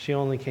 She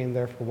only came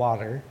there for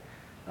water.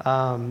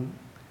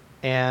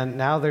 And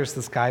now there's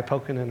this guy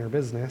poking in her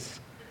business.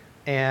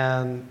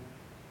 And,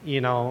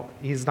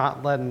 he's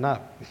not letting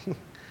up.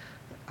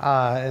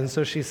 And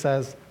so she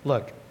says,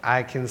 look,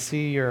 I can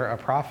see you're a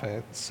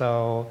prophet.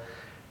 So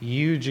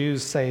you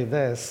Jews say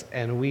this,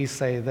 and we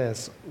say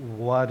this.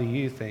 What do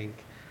you think?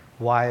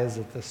 Why is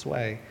it this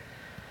way?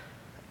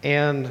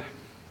 And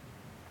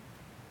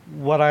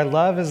what I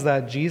love is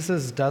that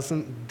Jesus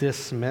doesn't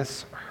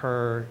dismiss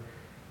her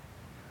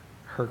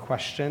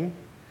question.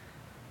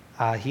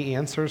 He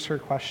answers her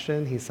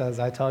question. He says,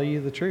 I tell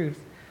you the truth.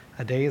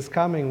 A day is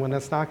coming when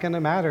it's not going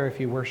to matter if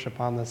you worship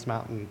on this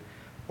mountain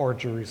or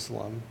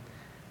Jerusalem.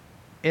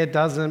 It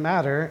doesn't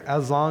matter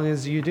as long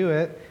as you do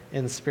it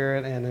in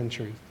spirit and in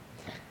truth.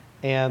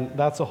 And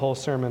that's a whole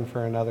sermon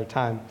for another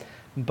time.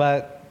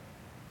 But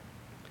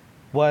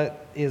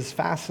what is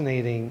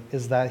fascinating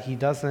is that he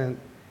doesn't,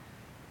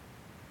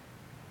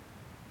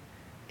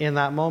 in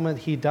that moment,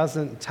 he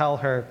doesn't tell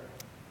her,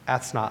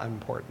 that's not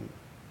important.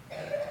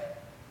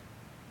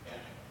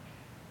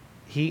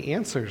 He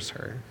answers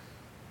her.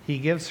 He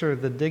gives her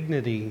the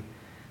dignity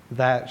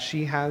that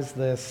she has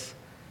this,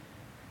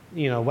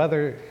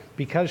 whether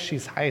because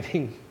she's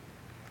hiding,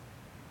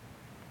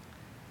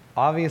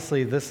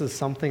 obviously this is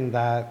something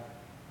that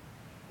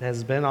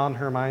has been on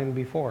her mind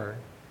before,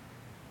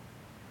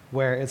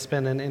 where it's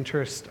been an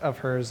interest of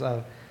hers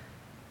of,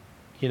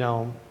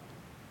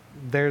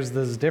 there's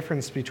this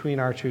difference between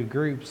our two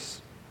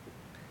groups,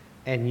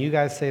 and you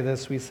guys say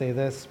this, we say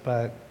this,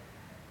 but,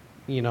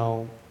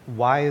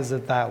 why is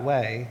it that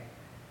way?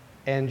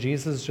 And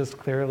Jesus just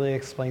clearly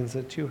explains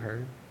it to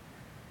her.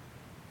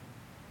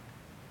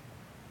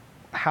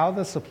 How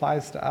this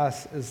applies to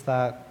us is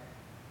that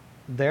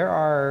there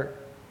are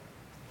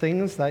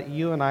things that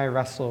you and I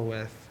wrestle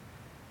with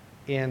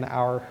in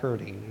our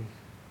hurting,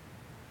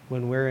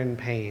 when we're in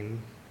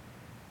pain,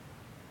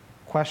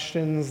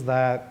 questions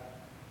that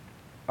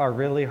are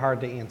really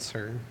hard to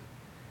answer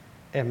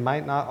and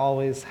might not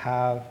always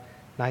have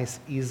nice,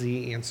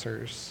 easy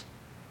answers.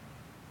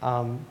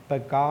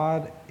 But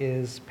God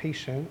is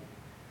patient,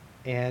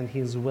 and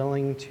He's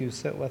willing to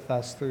sit with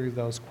us through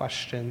those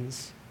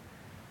questions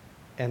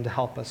and to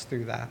help us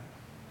through that.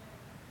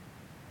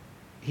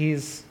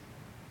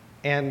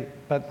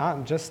 But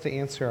not just to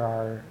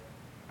answer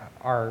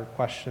our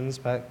questions,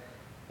 but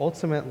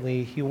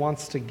ultimately He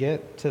wants to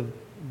get to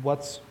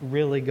what's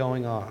really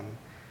going on,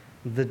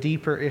 the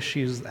deeper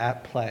issues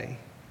at play.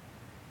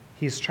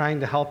 He's trying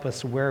to help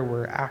us where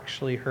we're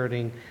actually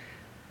hurting,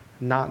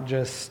 not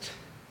just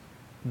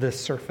this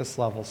surface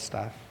level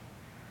stuff.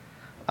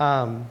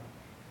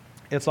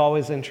 It's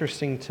always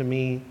interesting to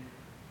me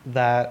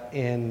that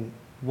in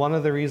one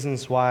of the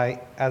reasons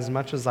why, as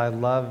much as I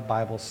love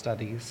Bible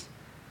studies,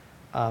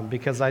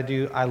 because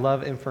I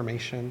love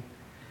information,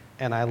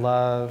 and I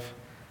love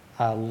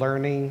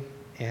learning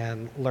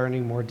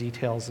more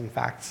details and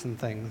facts and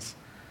things.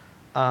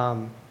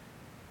 The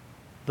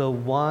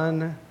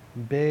one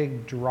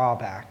big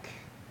drawback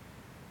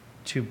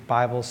to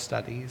Bible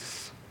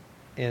studies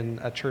in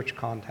a church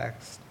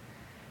context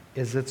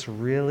is it's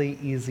really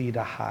easy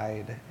to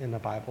hide in a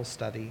Bible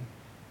study,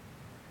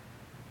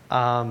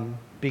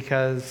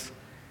 because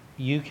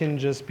you can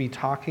just be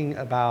talking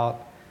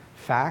about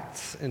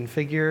facts and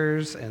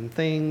figures and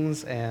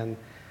things and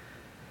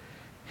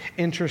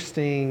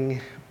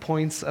interesting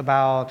points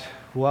about,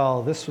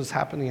 well, this was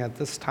happening at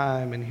this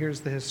time, and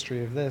here's the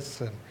history of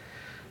this, and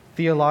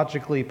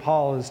theologically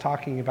Paul is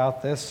talking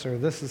about this, or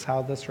this is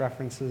how this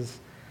references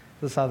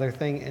this other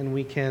thing, and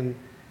we can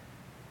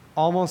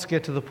almost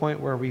get to the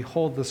point where we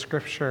hold the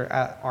scripture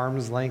at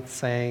arm's length,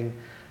 saying,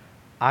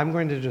 I'm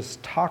going to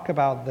just talk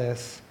about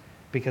this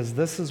because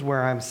this is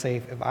where I'm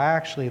safe. If I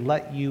actually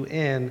let you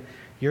in,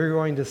 you're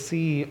going to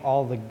see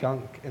all the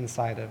gunk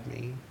inside of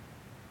me,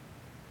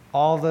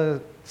 all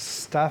the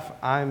stuff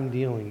I'm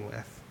dealing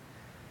with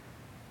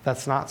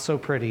that's not so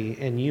pretty,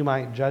 and you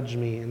might judge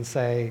me and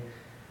say,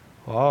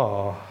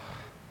 oh,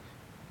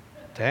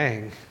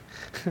 dang.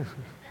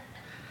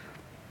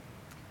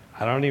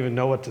 I don't even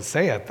know what to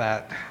say at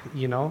that,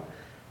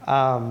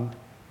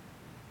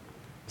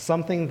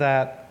 Something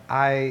that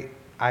I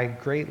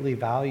greatly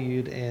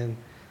valued in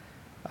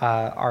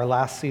our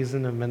last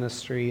season of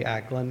ministry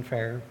at Glen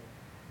Fair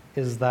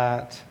is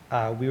that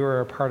we were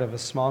a part of a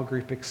small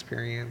group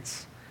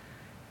experience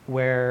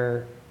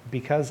where,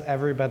 because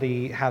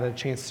everybody had a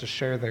chance to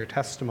share their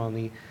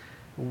testimony,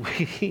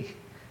 we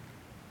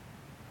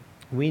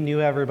knew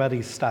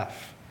everybody's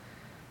stuff.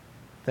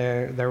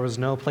 There was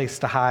no place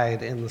to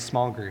hide in the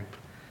small group.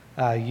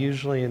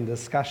 Usually in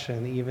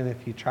discussion, even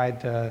if you tried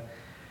to,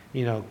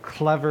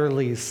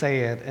 cleverly say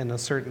it in a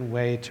certain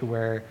way to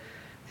where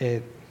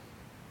it,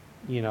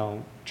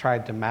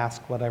 tried to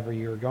mask whatever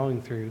you were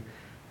going through,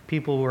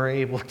 people were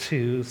able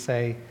to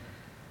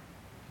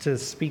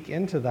speak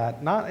into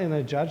that, not in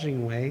a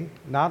judging way,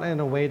 not in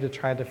a way to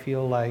try to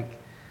feel like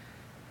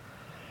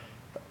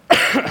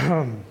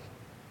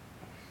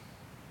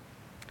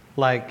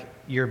like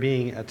you're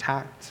being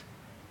attacked,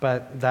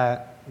 but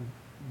that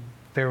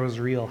there was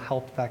real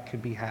help that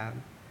could be had.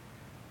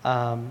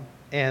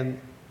 And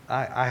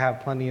I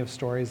have plenty of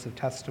stories of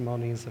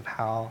testimonies of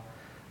how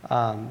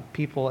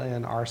people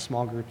in our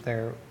small group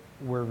there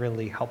were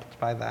really helped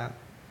by that.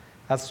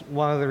 That's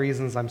one of the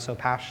reasons I'm so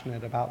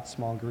passionate about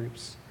small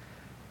groups,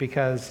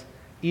 because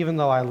even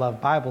though I love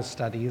Bible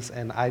studies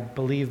and I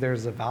believe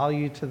there's a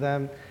value to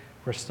them,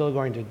 we're still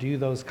going to do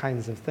those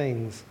kinds of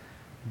things,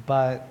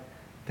 but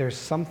there's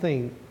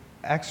something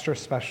extra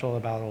special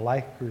about a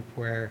life group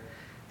where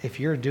if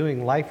you're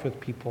doing life with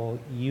people,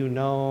 you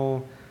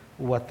know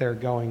what they're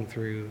going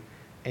through,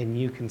 and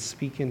you can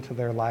speak into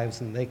their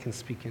lives and they can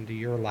speak into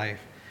your life.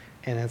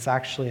 And it's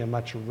actually a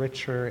much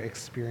richer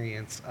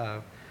experience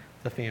of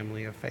the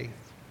family of faith.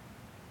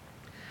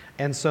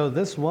 And so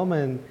this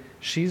woman,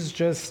 she's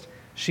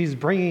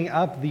bringing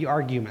up the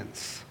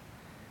arguments.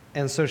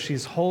 And so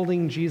she's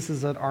holding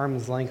Jesus at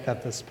arm's length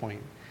at this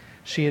point.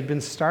 She had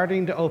been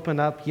starting to open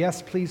up,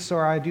 yes, please,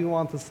 sir, I do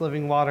want this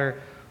living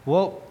water.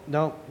 Whoa,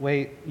 no,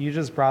 wait, you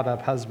just brought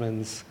up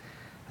husbands.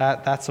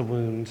 That's a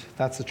wound.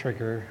 That's a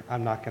trigger.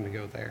 I'm not going to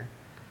go there.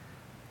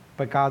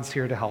 But God's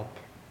here to help.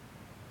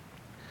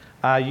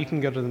 You can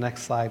go to the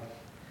next slide.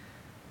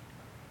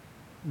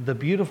 the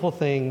beautiful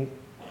thing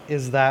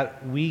is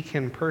that we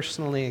can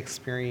personally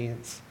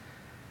experience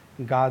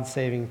God's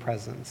saving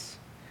presence.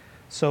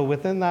 So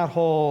within that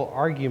whole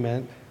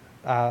argument,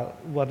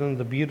 one of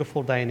the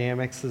beautiful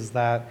dynamics is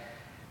that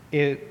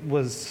it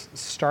was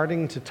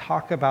starting to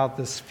talk about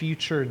this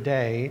future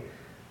day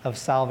of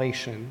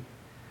salvation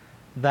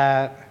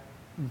that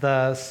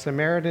the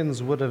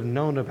Samaritans would have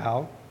known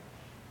about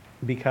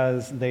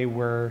because they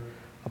were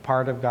a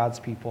part of God's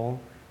people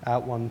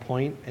at one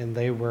point, and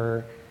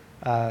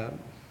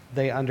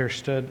they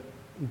understood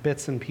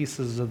bits and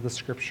pieces of the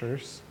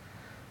scriptures.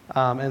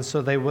 And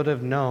so they would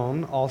have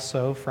known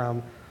also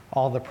from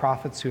all the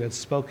prophets who had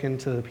spoken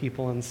to the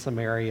people in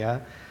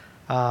Samaria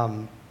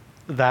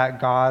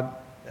that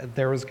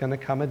there was going to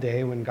come a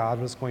day when God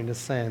was going to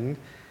send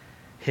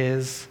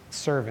his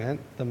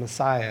servant, the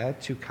Messiah,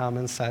 to come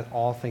and set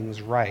all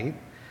things right.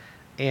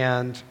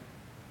 And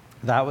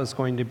that was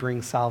going to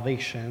bring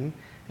salvation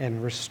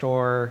and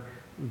restore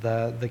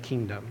the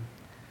kingdom.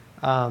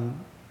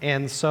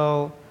 And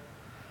so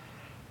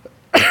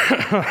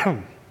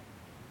it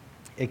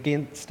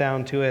gets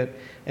down to it,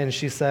 and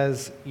she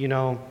says,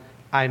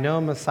 I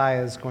know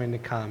Messiah is going to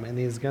come, and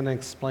he's going to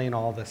explain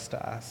all this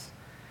to us.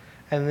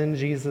 And then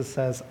Jesus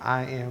says,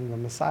 I am the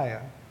Messiah.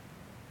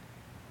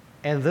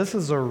 And this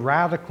is a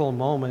radical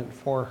moment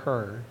for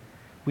her.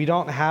 We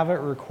don't have it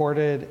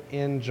recorded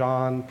in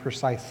John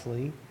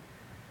precisely,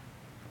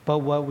 but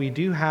what we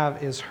do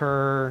have is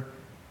her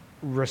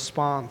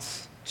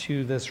response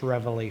to this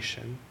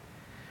revelation.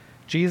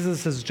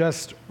 Jesus has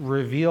just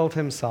revealed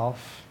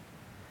himself,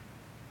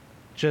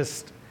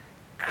 just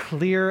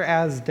clear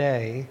as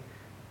day,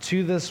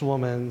 to this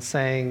woman,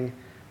 saying,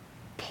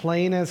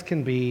 plain as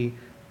can be,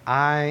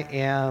 I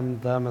am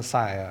the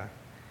Messiah.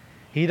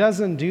 He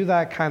doesn't do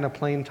that kind of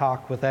plain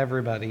talk with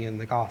everybody in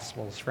the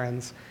Gospels,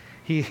 friends.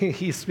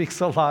 He speaks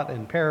a lot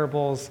in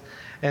parables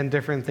and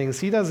different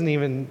things. He doesn't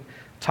even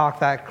talk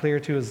that clear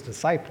to his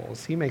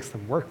disciples. He makes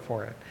them work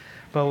for it.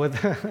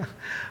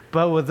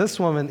 But with this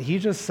woman, he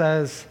just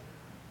says,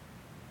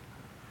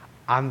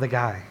 I'm the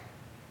guy.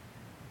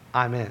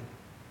 I'm it.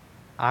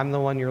 I'm the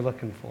one you're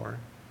looking for.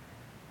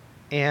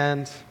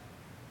 And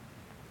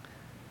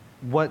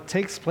what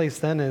takes place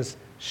then is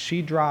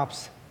she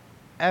drops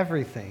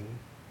everything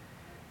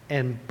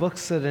and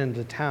books it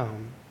into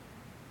town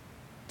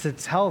to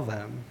tell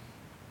them,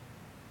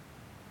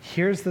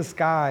 here's this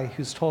guy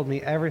who's told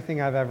me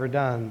everything I've ever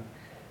done,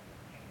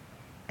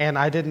 and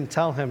I didn't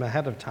tell him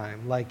ahead of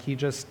time. Like, he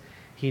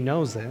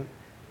knows it.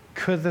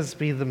 Could this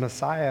be the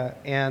Messiah?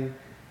 And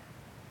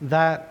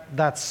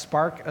that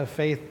spark of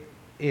faith,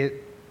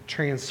 it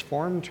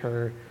transformed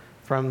her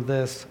from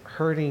this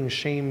hurting,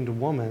 shamed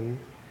woman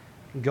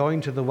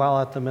going to the well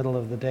at the middle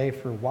of the day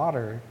for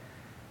water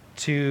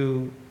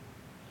to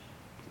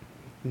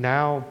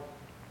now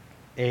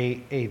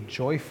a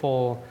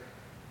joyful,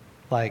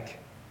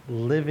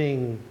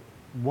 living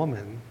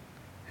woman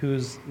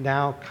who's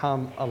now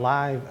come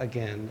alive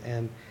again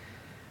and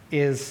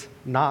is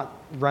not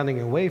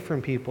running away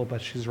from people,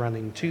 but she's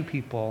running to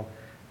people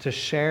to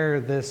share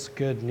this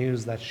good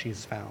news that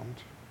she's found.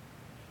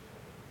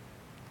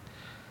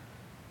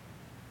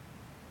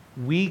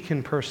 We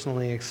can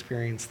personally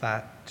experience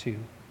that too,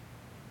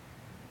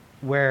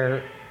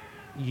 where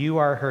you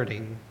are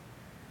hurting,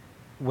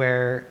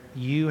 where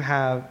you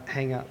have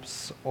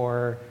hang-ups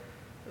or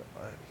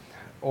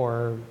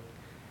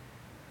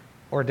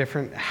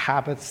different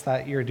habits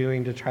that you're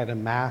doing to try to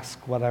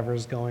mask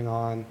whatever's going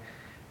on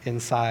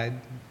inside.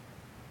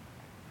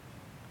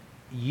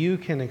 You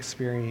can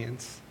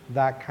experience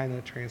that kind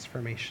of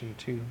transformation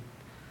too.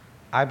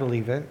 I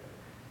believe it,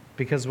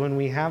 because when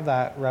we have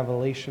that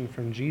revelation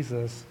from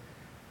Jesus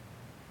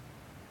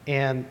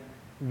and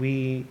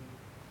we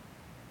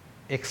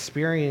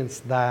experience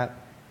that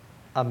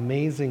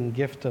amazing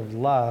gift of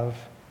love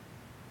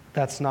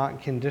that's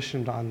not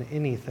conditioned on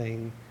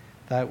anything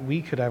that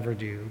we could ever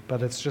do,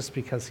 but it's just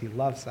because he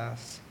loves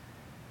us,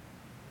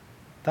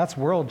 that's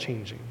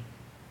world-changing.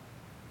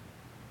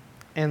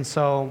 And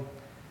so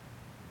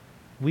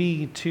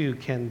we too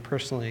can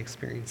personally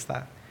experience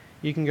that.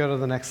 You can go to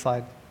the next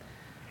slide.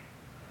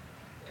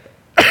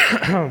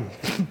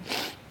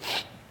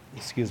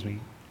 Excuse me.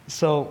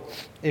 So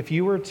if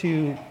you were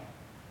to,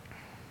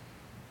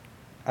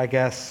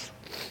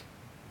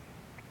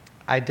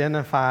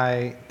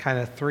 identify kind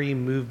of three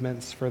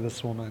movements for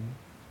this woman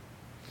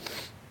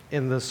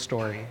in this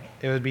story,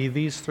 it would be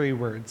these three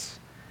words: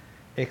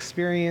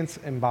 experience,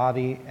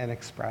 embody, and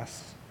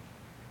express.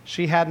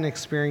 She had an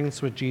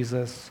experience with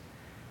Jesus.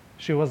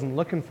 She wasn't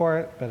looking for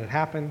it, but it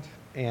happened,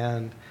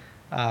 and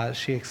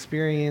she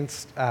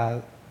experienced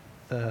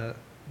the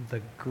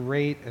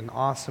great and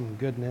awesome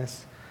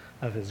goodness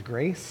of his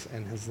grace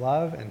and his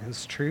love and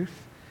his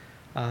truth,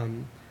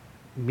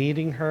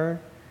 meeting her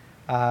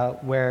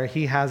where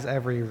he has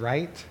every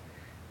right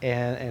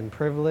and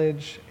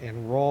privilege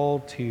and role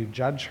to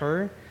judge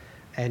her,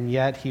 and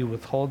yet he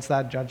withholds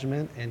that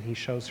judgment and he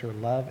shows her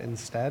love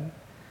instead,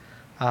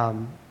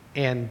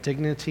 and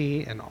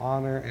dignity and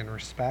honor and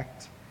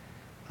respect.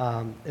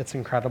 It's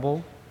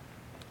incredible.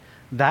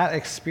 That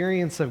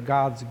experience of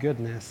God's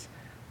goodness,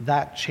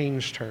 that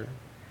changed her.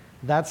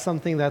 That's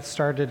something that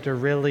started to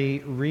really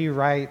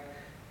rewrite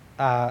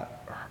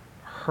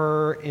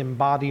her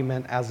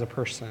embodiment as a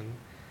person.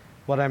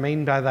 What I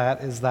mean by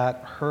that is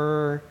that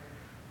her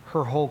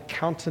whole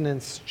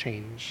countenance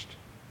changed.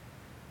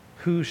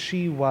 Who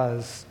she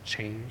was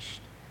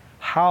changed.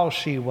 How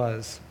she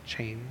was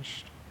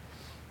changed.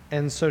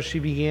 And so she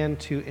began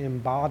to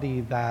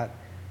embody that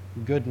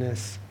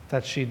goodness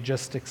that she'd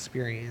just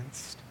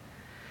experienced.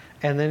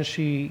 And then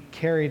she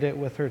carried it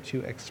with her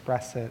to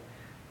express it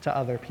to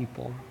other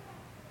people.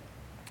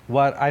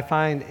 What I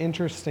find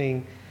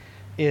interesting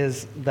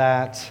is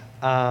that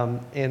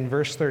in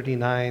verse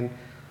 39,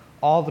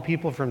 all the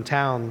people from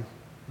town,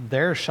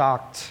 they're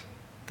shocked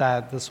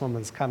that this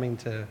woman's coming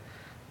to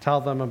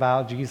tell them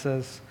about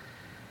Jesus.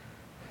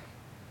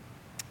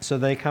 So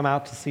they come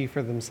out to see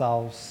for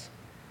themselves.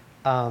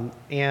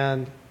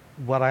 And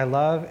what I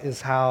love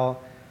is how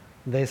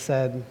they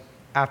said,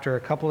 after a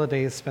couple of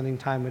days spending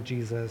time with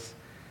Jesus,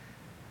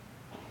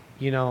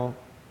 some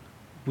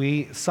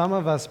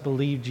of us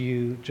believed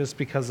you just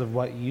because of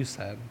what you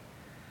said.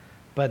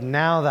 But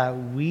now that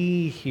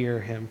we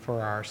hear him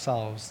for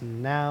ourselves,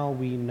 now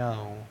we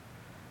know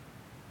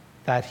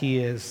that he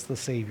is the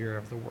Savior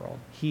of the world.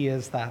 He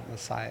is that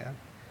Messiah.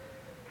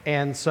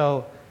 And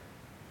so,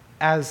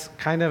 as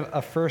kind of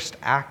a first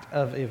act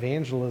of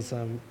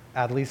evangelism,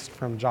 at least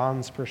from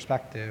John's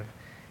perspective,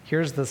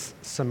 here's this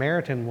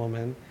Samaritan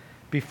woman,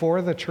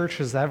 before the church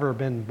has ever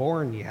been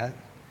born yet,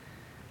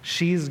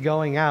 she's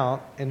going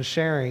out and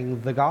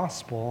sharing the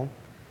gospel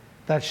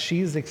that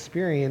she's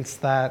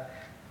experienced that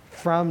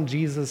from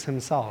Jesus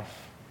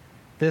himself.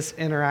 This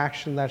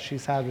interaction that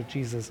she's had with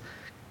Jesus.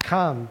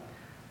 Come,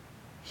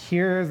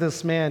 hear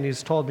this man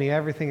who's told me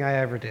everything I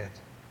ever did.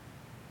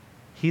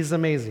 He's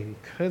amazing.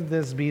 Could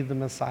this be the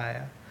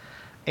Messiah?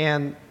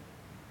 And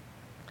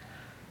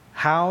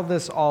how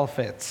this all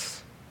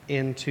fits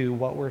into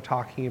what we're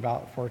talking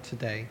about for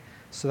today.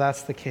 So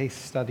that's the case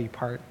study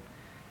part.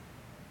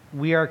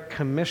 We are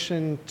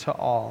commissioned to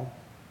all.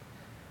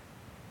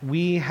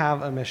 We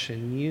have a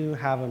mission. You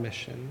have a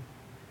mission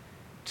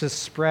to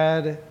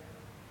spread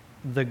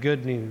the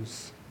good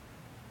news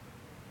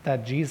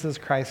that Jesus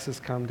Christ has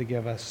come to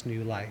give us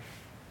new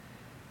life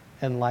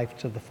and life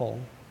to the full.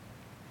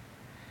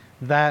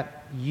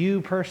 That you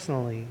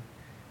personally,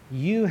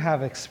 you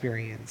have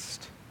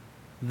experienced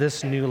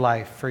this new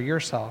life for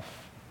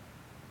yourself.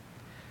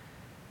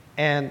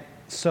 And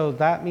so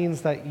that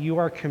means that you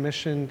are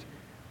commissioned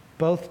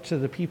both to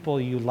the people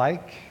you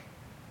like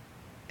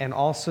and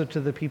also to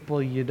the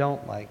people you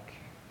don't like.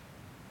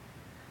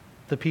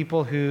 The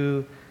people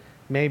who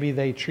maybe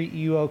they treat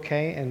you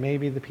okay, and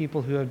maybe the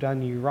people who have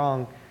done you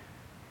wrong,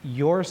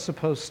 you're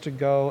supposed to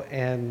go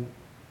and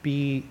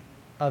be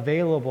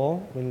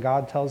available when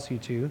God tells you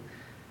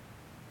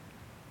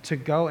to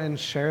go and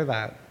share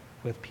that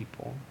with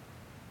people.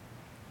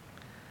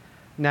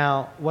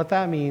 Now, what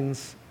that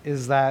means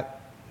is that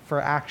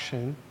for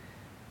action,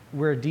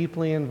 we're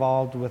deeply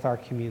involved with our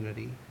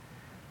community.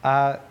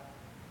 I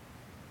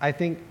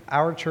think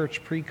our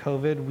church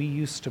pre-COVID, we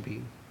used to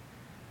be.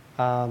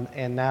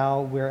 And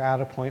now we're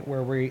at a point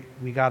where we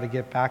got to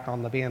get back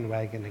on the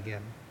bandwagon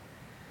again.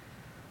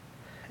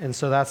 And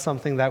so that's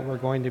something that we're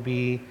going to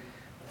be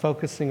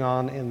focusing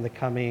on in the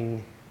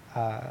coming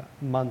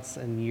months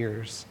and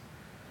years.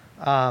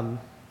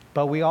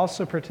 But we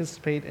also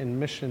participate in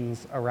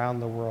missions around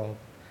the world.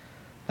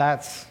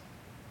 That's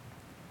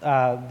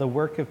the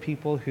work of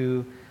people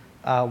who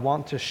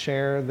want to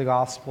share the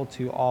gospel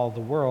to all the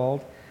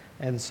world.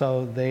 And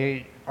so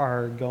they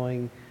are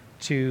going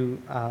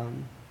to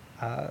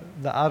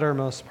the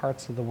uttermost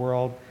parts of the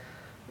world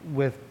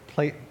with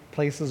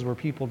places where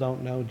people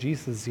don't know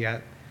Jesus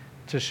yet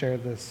to share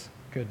this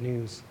good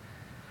news.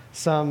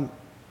 Some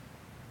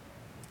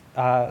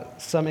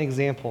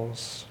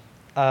examples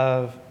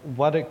of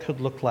what it could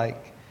look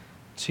like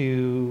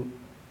to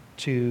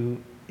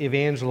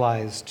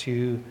evangelize,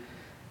 to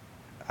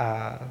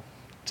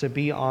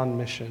be on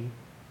mission.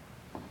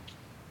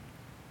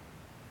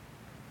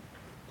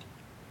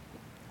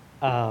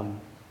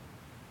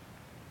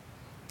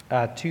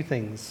 Two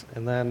things,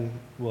 and then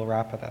we'll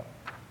wrap it up.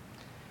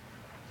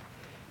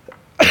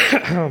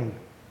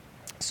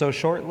 So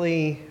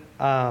shortly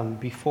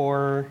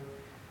before,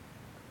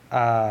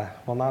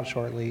 well, not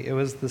shortly, it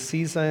was the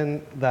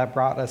season that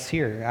brought us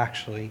here,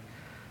 actually.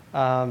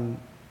 I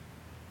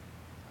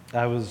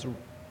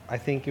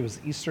think it was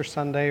Easter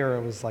Sunday, or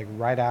it was like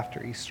right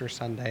after Easter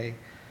Sunday.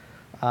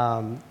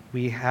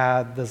 We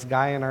had this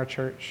guy in our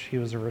church. He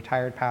was a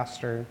retired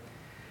pastor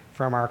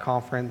from our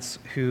conference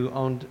who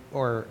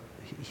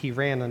he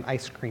ran an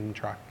ice cream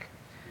truck.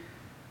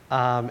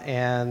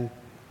 And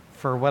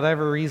for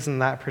whatever reason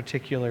that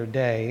particular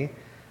day,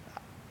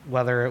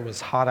 whether it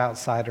was hot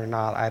outside or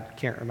not, I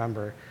can't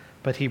remember,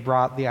 but he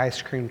brought the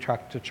ice cream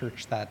truck to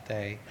church that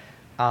day.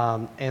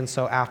 And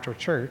so after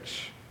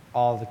church,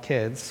 all the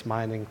kids,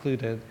 mine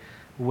included,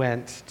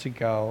 went to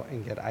go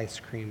and get ice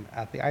cream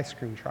at the ice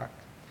cream truck.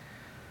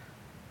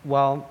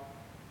 Well,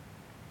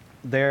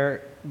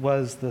 there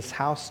was this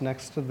house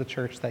next to the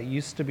church that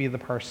used to be the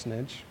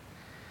parsonage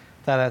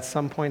that at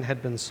some point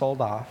had been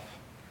sold off,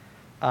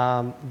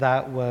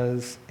 that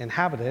was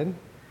inhabited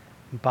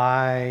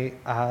by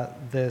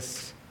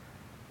this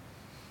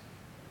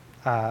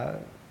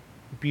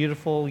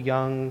beautiful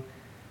young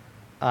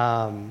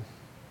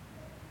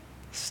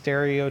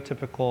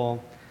stereotypical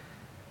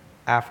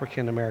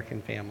African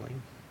American family.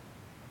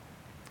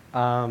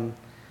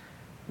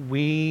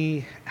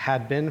 We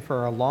had been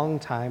for a long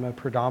time a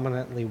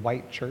predominantly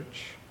white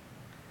church.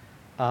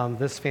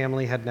 This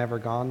family had never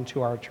gone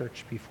to our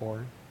church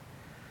before.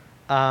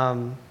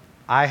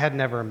 I had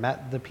never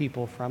met the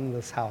people from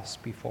this house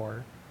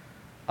before,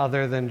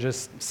 other than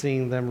just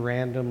seeing them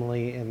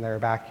randomly in their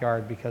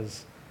backyard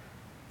because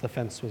the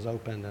fence was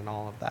open and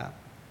all of that.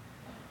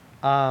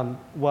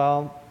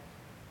 Well,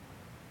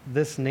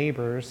 this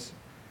neighbor's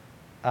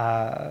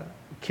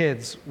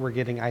kids were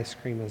getting ice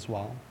cream as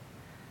well.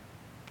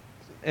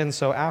 And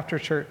so after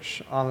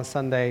church on a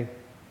Sunday,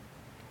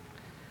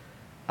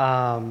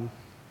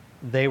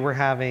 they were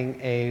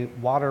having a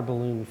water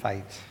balloon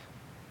fight.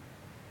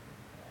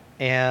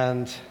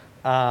 And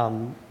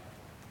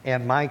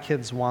my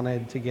kids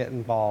wanted to get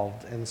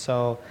involved. And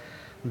so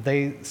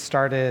they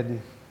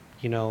started,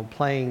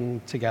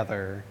 playing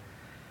together.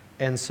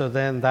 And so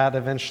then that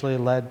eventually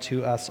led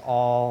to us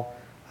all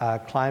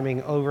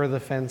climbing over the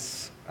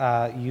fence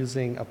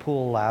using a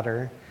pool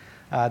ladder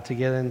to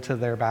get into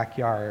their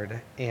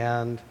backyard.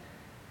 And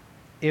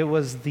it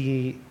was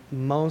the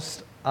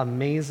most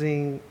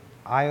amazing,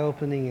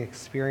 eye-opening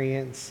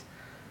experience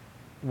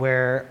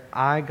where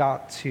I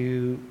got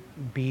to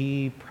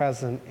be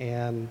present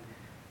and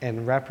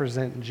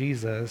represent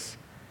Jesus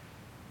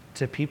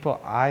to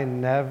people I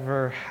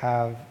never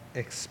have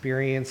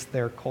experienced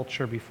their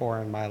culture before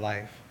in my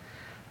life.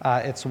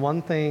 It's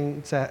one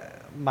thing to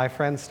my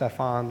friend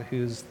Stefan,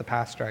 who's the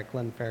pastor at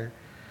Glenfair.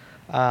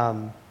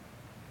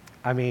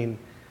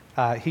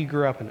 He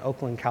grew up in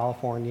Oakland,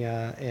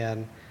 California,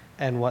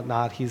 and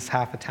whatnot. He's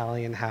half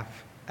Italian,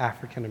 half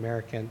African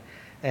American,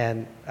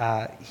 and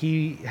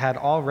he had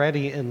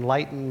already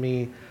enlightened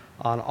me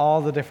on all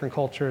the different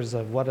cultures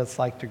of what it's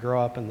like to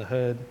grow up in the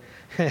hood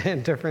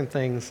and different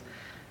things.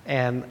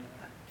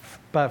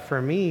 But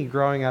for me,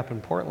 growing up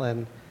in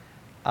Portland,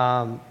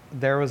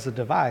 there was a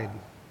divide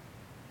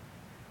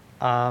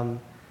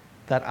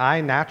that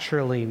I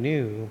naturally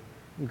knew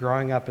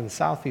growing up in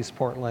Southeast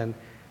Portland.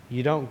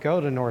 You don't go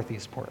to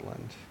Northeast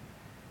Portland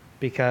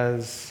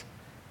because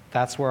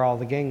that's where all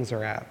the gangs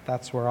are at.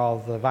 That's where all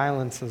the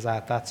violence is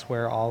at. That's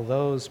where all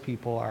those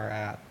people are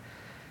at.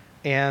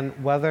 And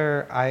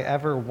whether I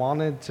ever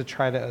wanted to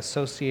try to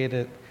associate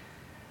it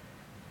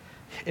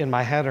in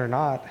my head or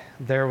not,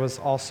 there was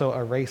also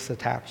a race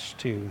attached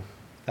to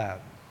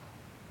that.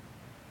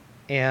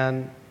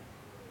 And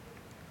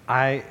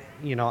I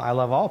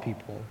love all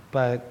people,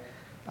 but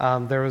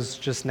there was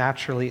just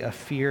naturally a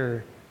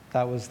fear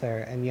that was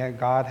there. And yet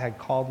God had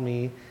called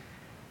me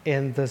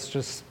in this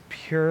just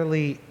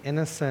purely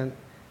innocent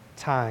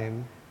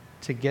time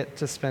to get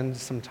to spend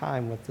some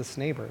time with this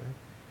neighbor.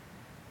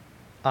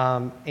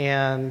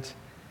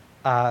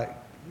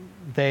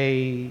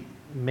 They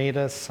made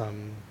us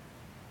some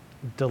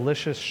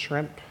delicious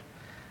shrimp,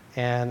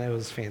 and it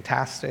was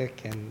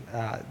fantastic.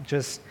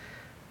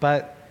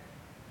 But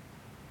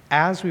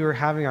as we were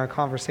having our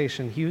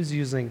conversation, he was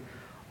using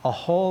a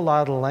whole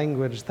lot of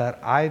language that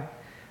I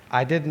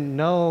didn't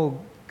know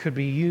could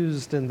be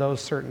used in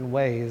those certain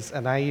ways.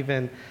 And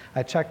I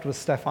checked with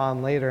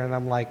Stefan later, and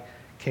I'm like,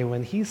 okay,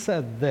 when he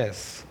said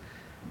this,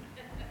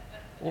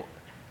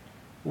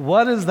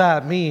 what does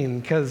that mean?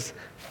 Because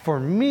for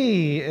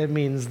me, it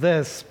means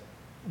this,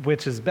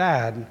 which is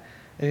bad. And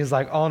he's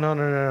like, oh,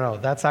 no,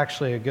 that's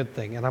actually a good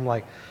thing. And I'm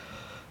like,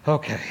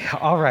 okay,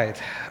 all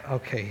right,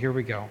 okay, here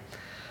we go.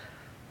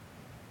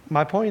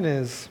 My point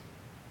is,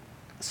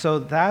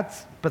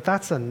 that's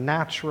a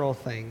natural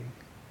thing.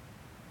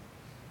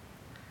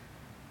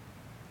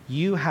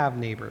 You have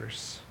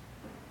neighbors.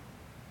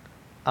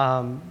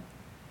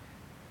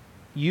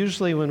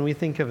 Usually when we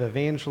think of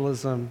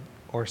evangelism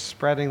or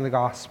spreading the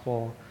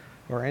gospel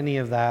or any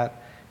of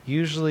that,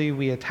 usually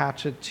we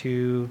attach it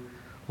to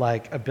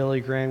like a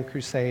Billy Graham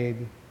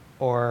crusade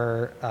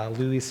or a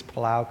Luis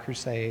Palau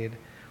crusade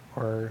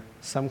or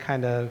some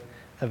kind of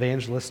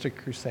evangelistic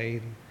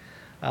crusade,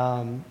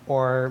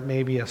 or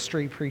maybe a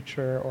street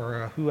preacher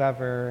or a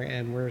whoever,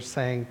 and we're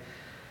saying,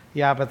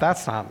 yeah, but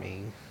that's not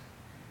me.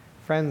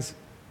 Friends,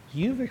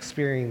 you've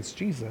experienced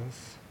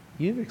Jesus.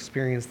 You've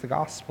experienced the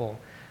gospel.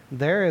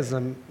 There is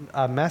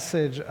a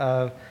message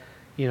of,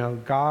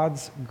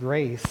 God's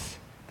grace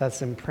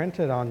that's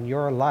imprinted on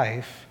your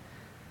life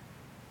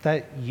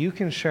that you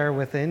can share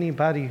with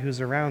anybody who's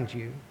around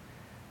you,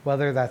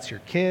 whether that's your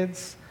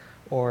kids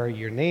or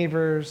your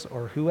neighbors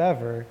or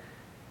whoever.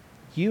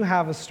 You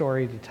have a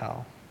story to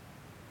tell.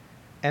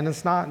 And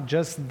it's not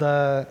just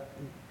the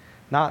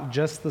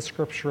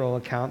scriptural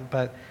account,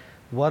 but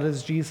what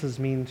does Jesus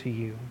mean to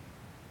you?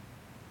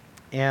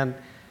 And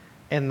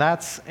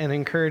that's an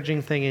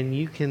encouraging thing, and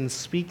you can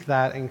speak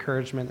that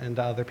encouragement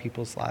into other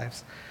people's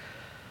lives.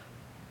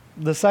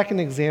 The second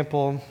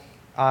example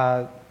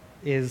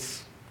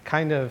is it's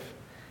kind of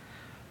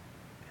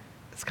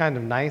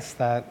nice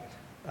that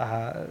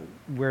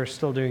we're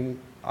still doing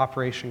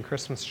Operation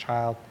Christmas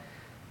Child,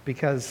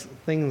 because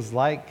things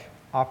like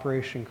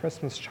Operation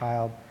Christmas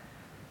Child,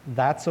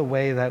 that's a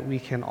way that we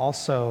can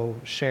also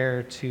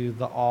share to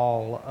the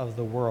all of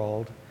the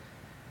world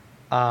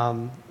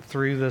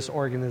through this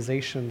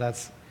organization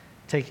that's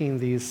taking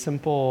these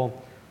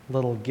simple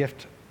little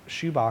gift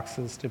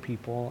shoeboxes to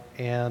people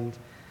and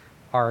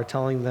are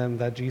telling them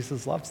that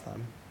Jesus loves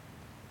them.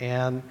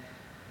 And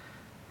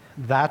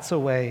that's a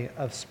way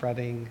of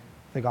spreading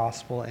the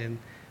gospel and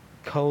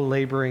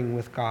co-laboring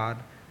with God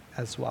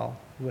as well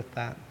with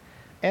that.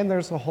 And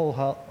there's a whole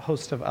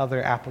host of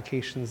other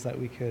applications that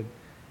we could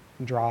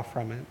draw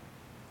from it.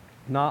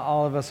 Not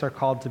all of us are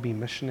called to be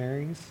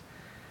missionaries.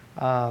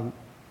 Not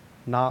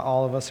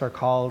all of us are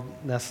called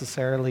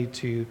necessarily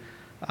to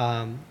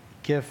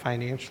give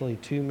financially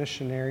to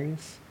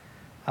missionaries.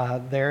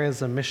 There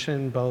is a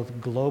mission both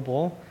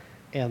global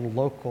and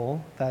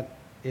local that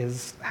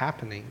is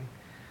happening.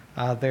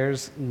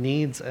 There's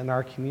needs in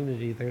our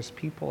community. There's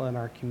people in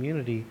our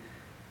community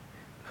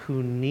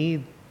who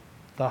need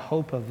the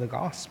hope of the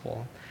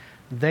gospel.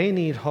 They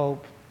need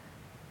hope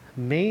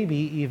maybe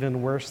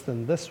even worse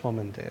than this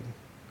woman did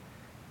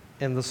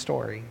in the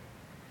story.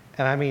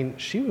 And I mean,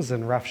 she was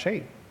in rough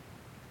shape.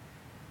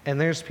 And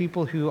there's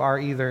people who are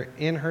either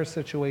in her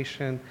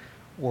situation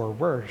or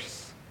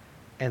worse,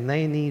 and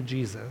they need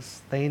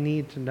Jesus. They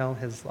need to know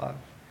his love.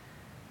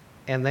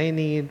 And they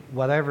need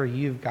whatever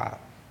you've got,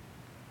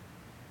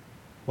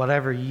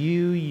 whatever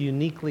you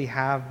uniquely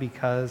have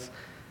because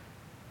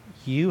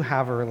you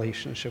have a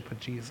relationship with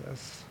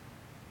Jesus.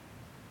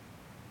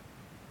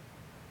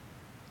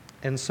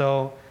 And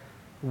so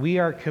we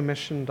are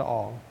commissioned to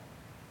all.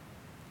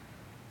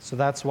 So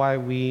that's why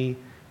we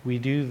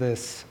do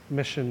this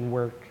mission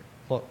work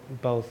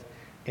both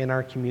in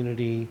our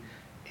community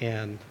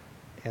and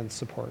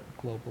support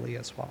globally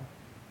as well.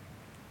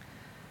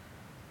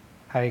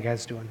 How are you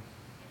guys doing?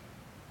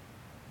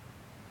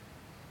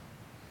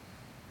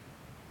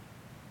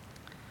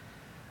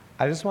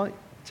 I just want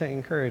to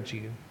encourage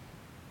you.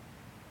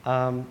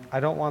 I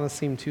don't want to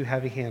seem too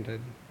heavy-handed.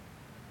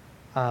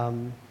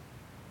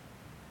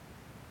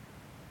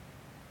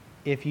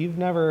 If you've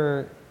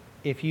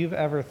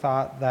ever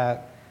thought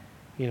that,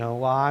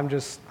 well,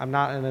 I'm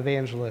not an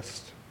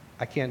evangelist,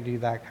 I can't do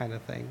that kind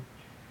of thing.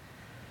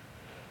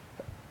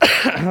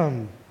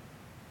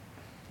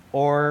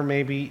 Or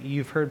maybe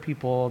you've heard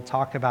people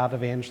talk about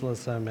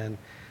evangelism and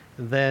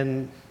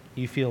then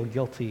you feel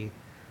guilty,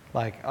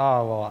 like,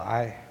 oh, well,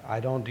 I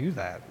don't do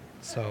that.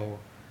 So,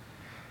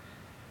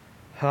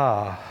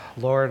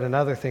 Lord,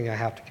 another thing I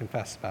have to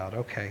confess about.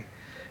 Okay.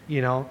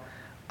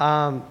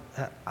 I'm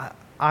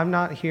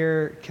not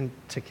here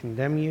to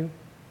condemn you.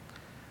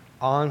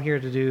 All I'm here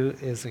to do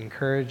is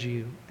encourage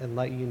you and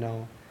let you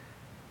know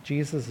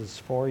Jesus is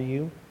for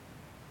you.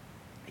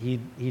 He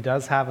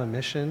does have a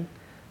mission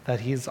that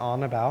he's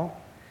on about,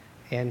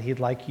 and he'd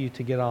like you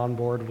to get on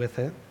board with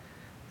it.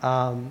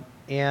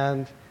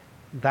 And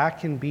that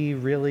can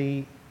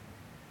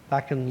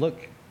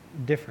look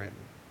different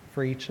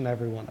for each and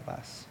every one of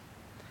us.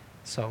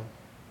 So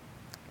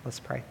let's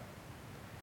pray.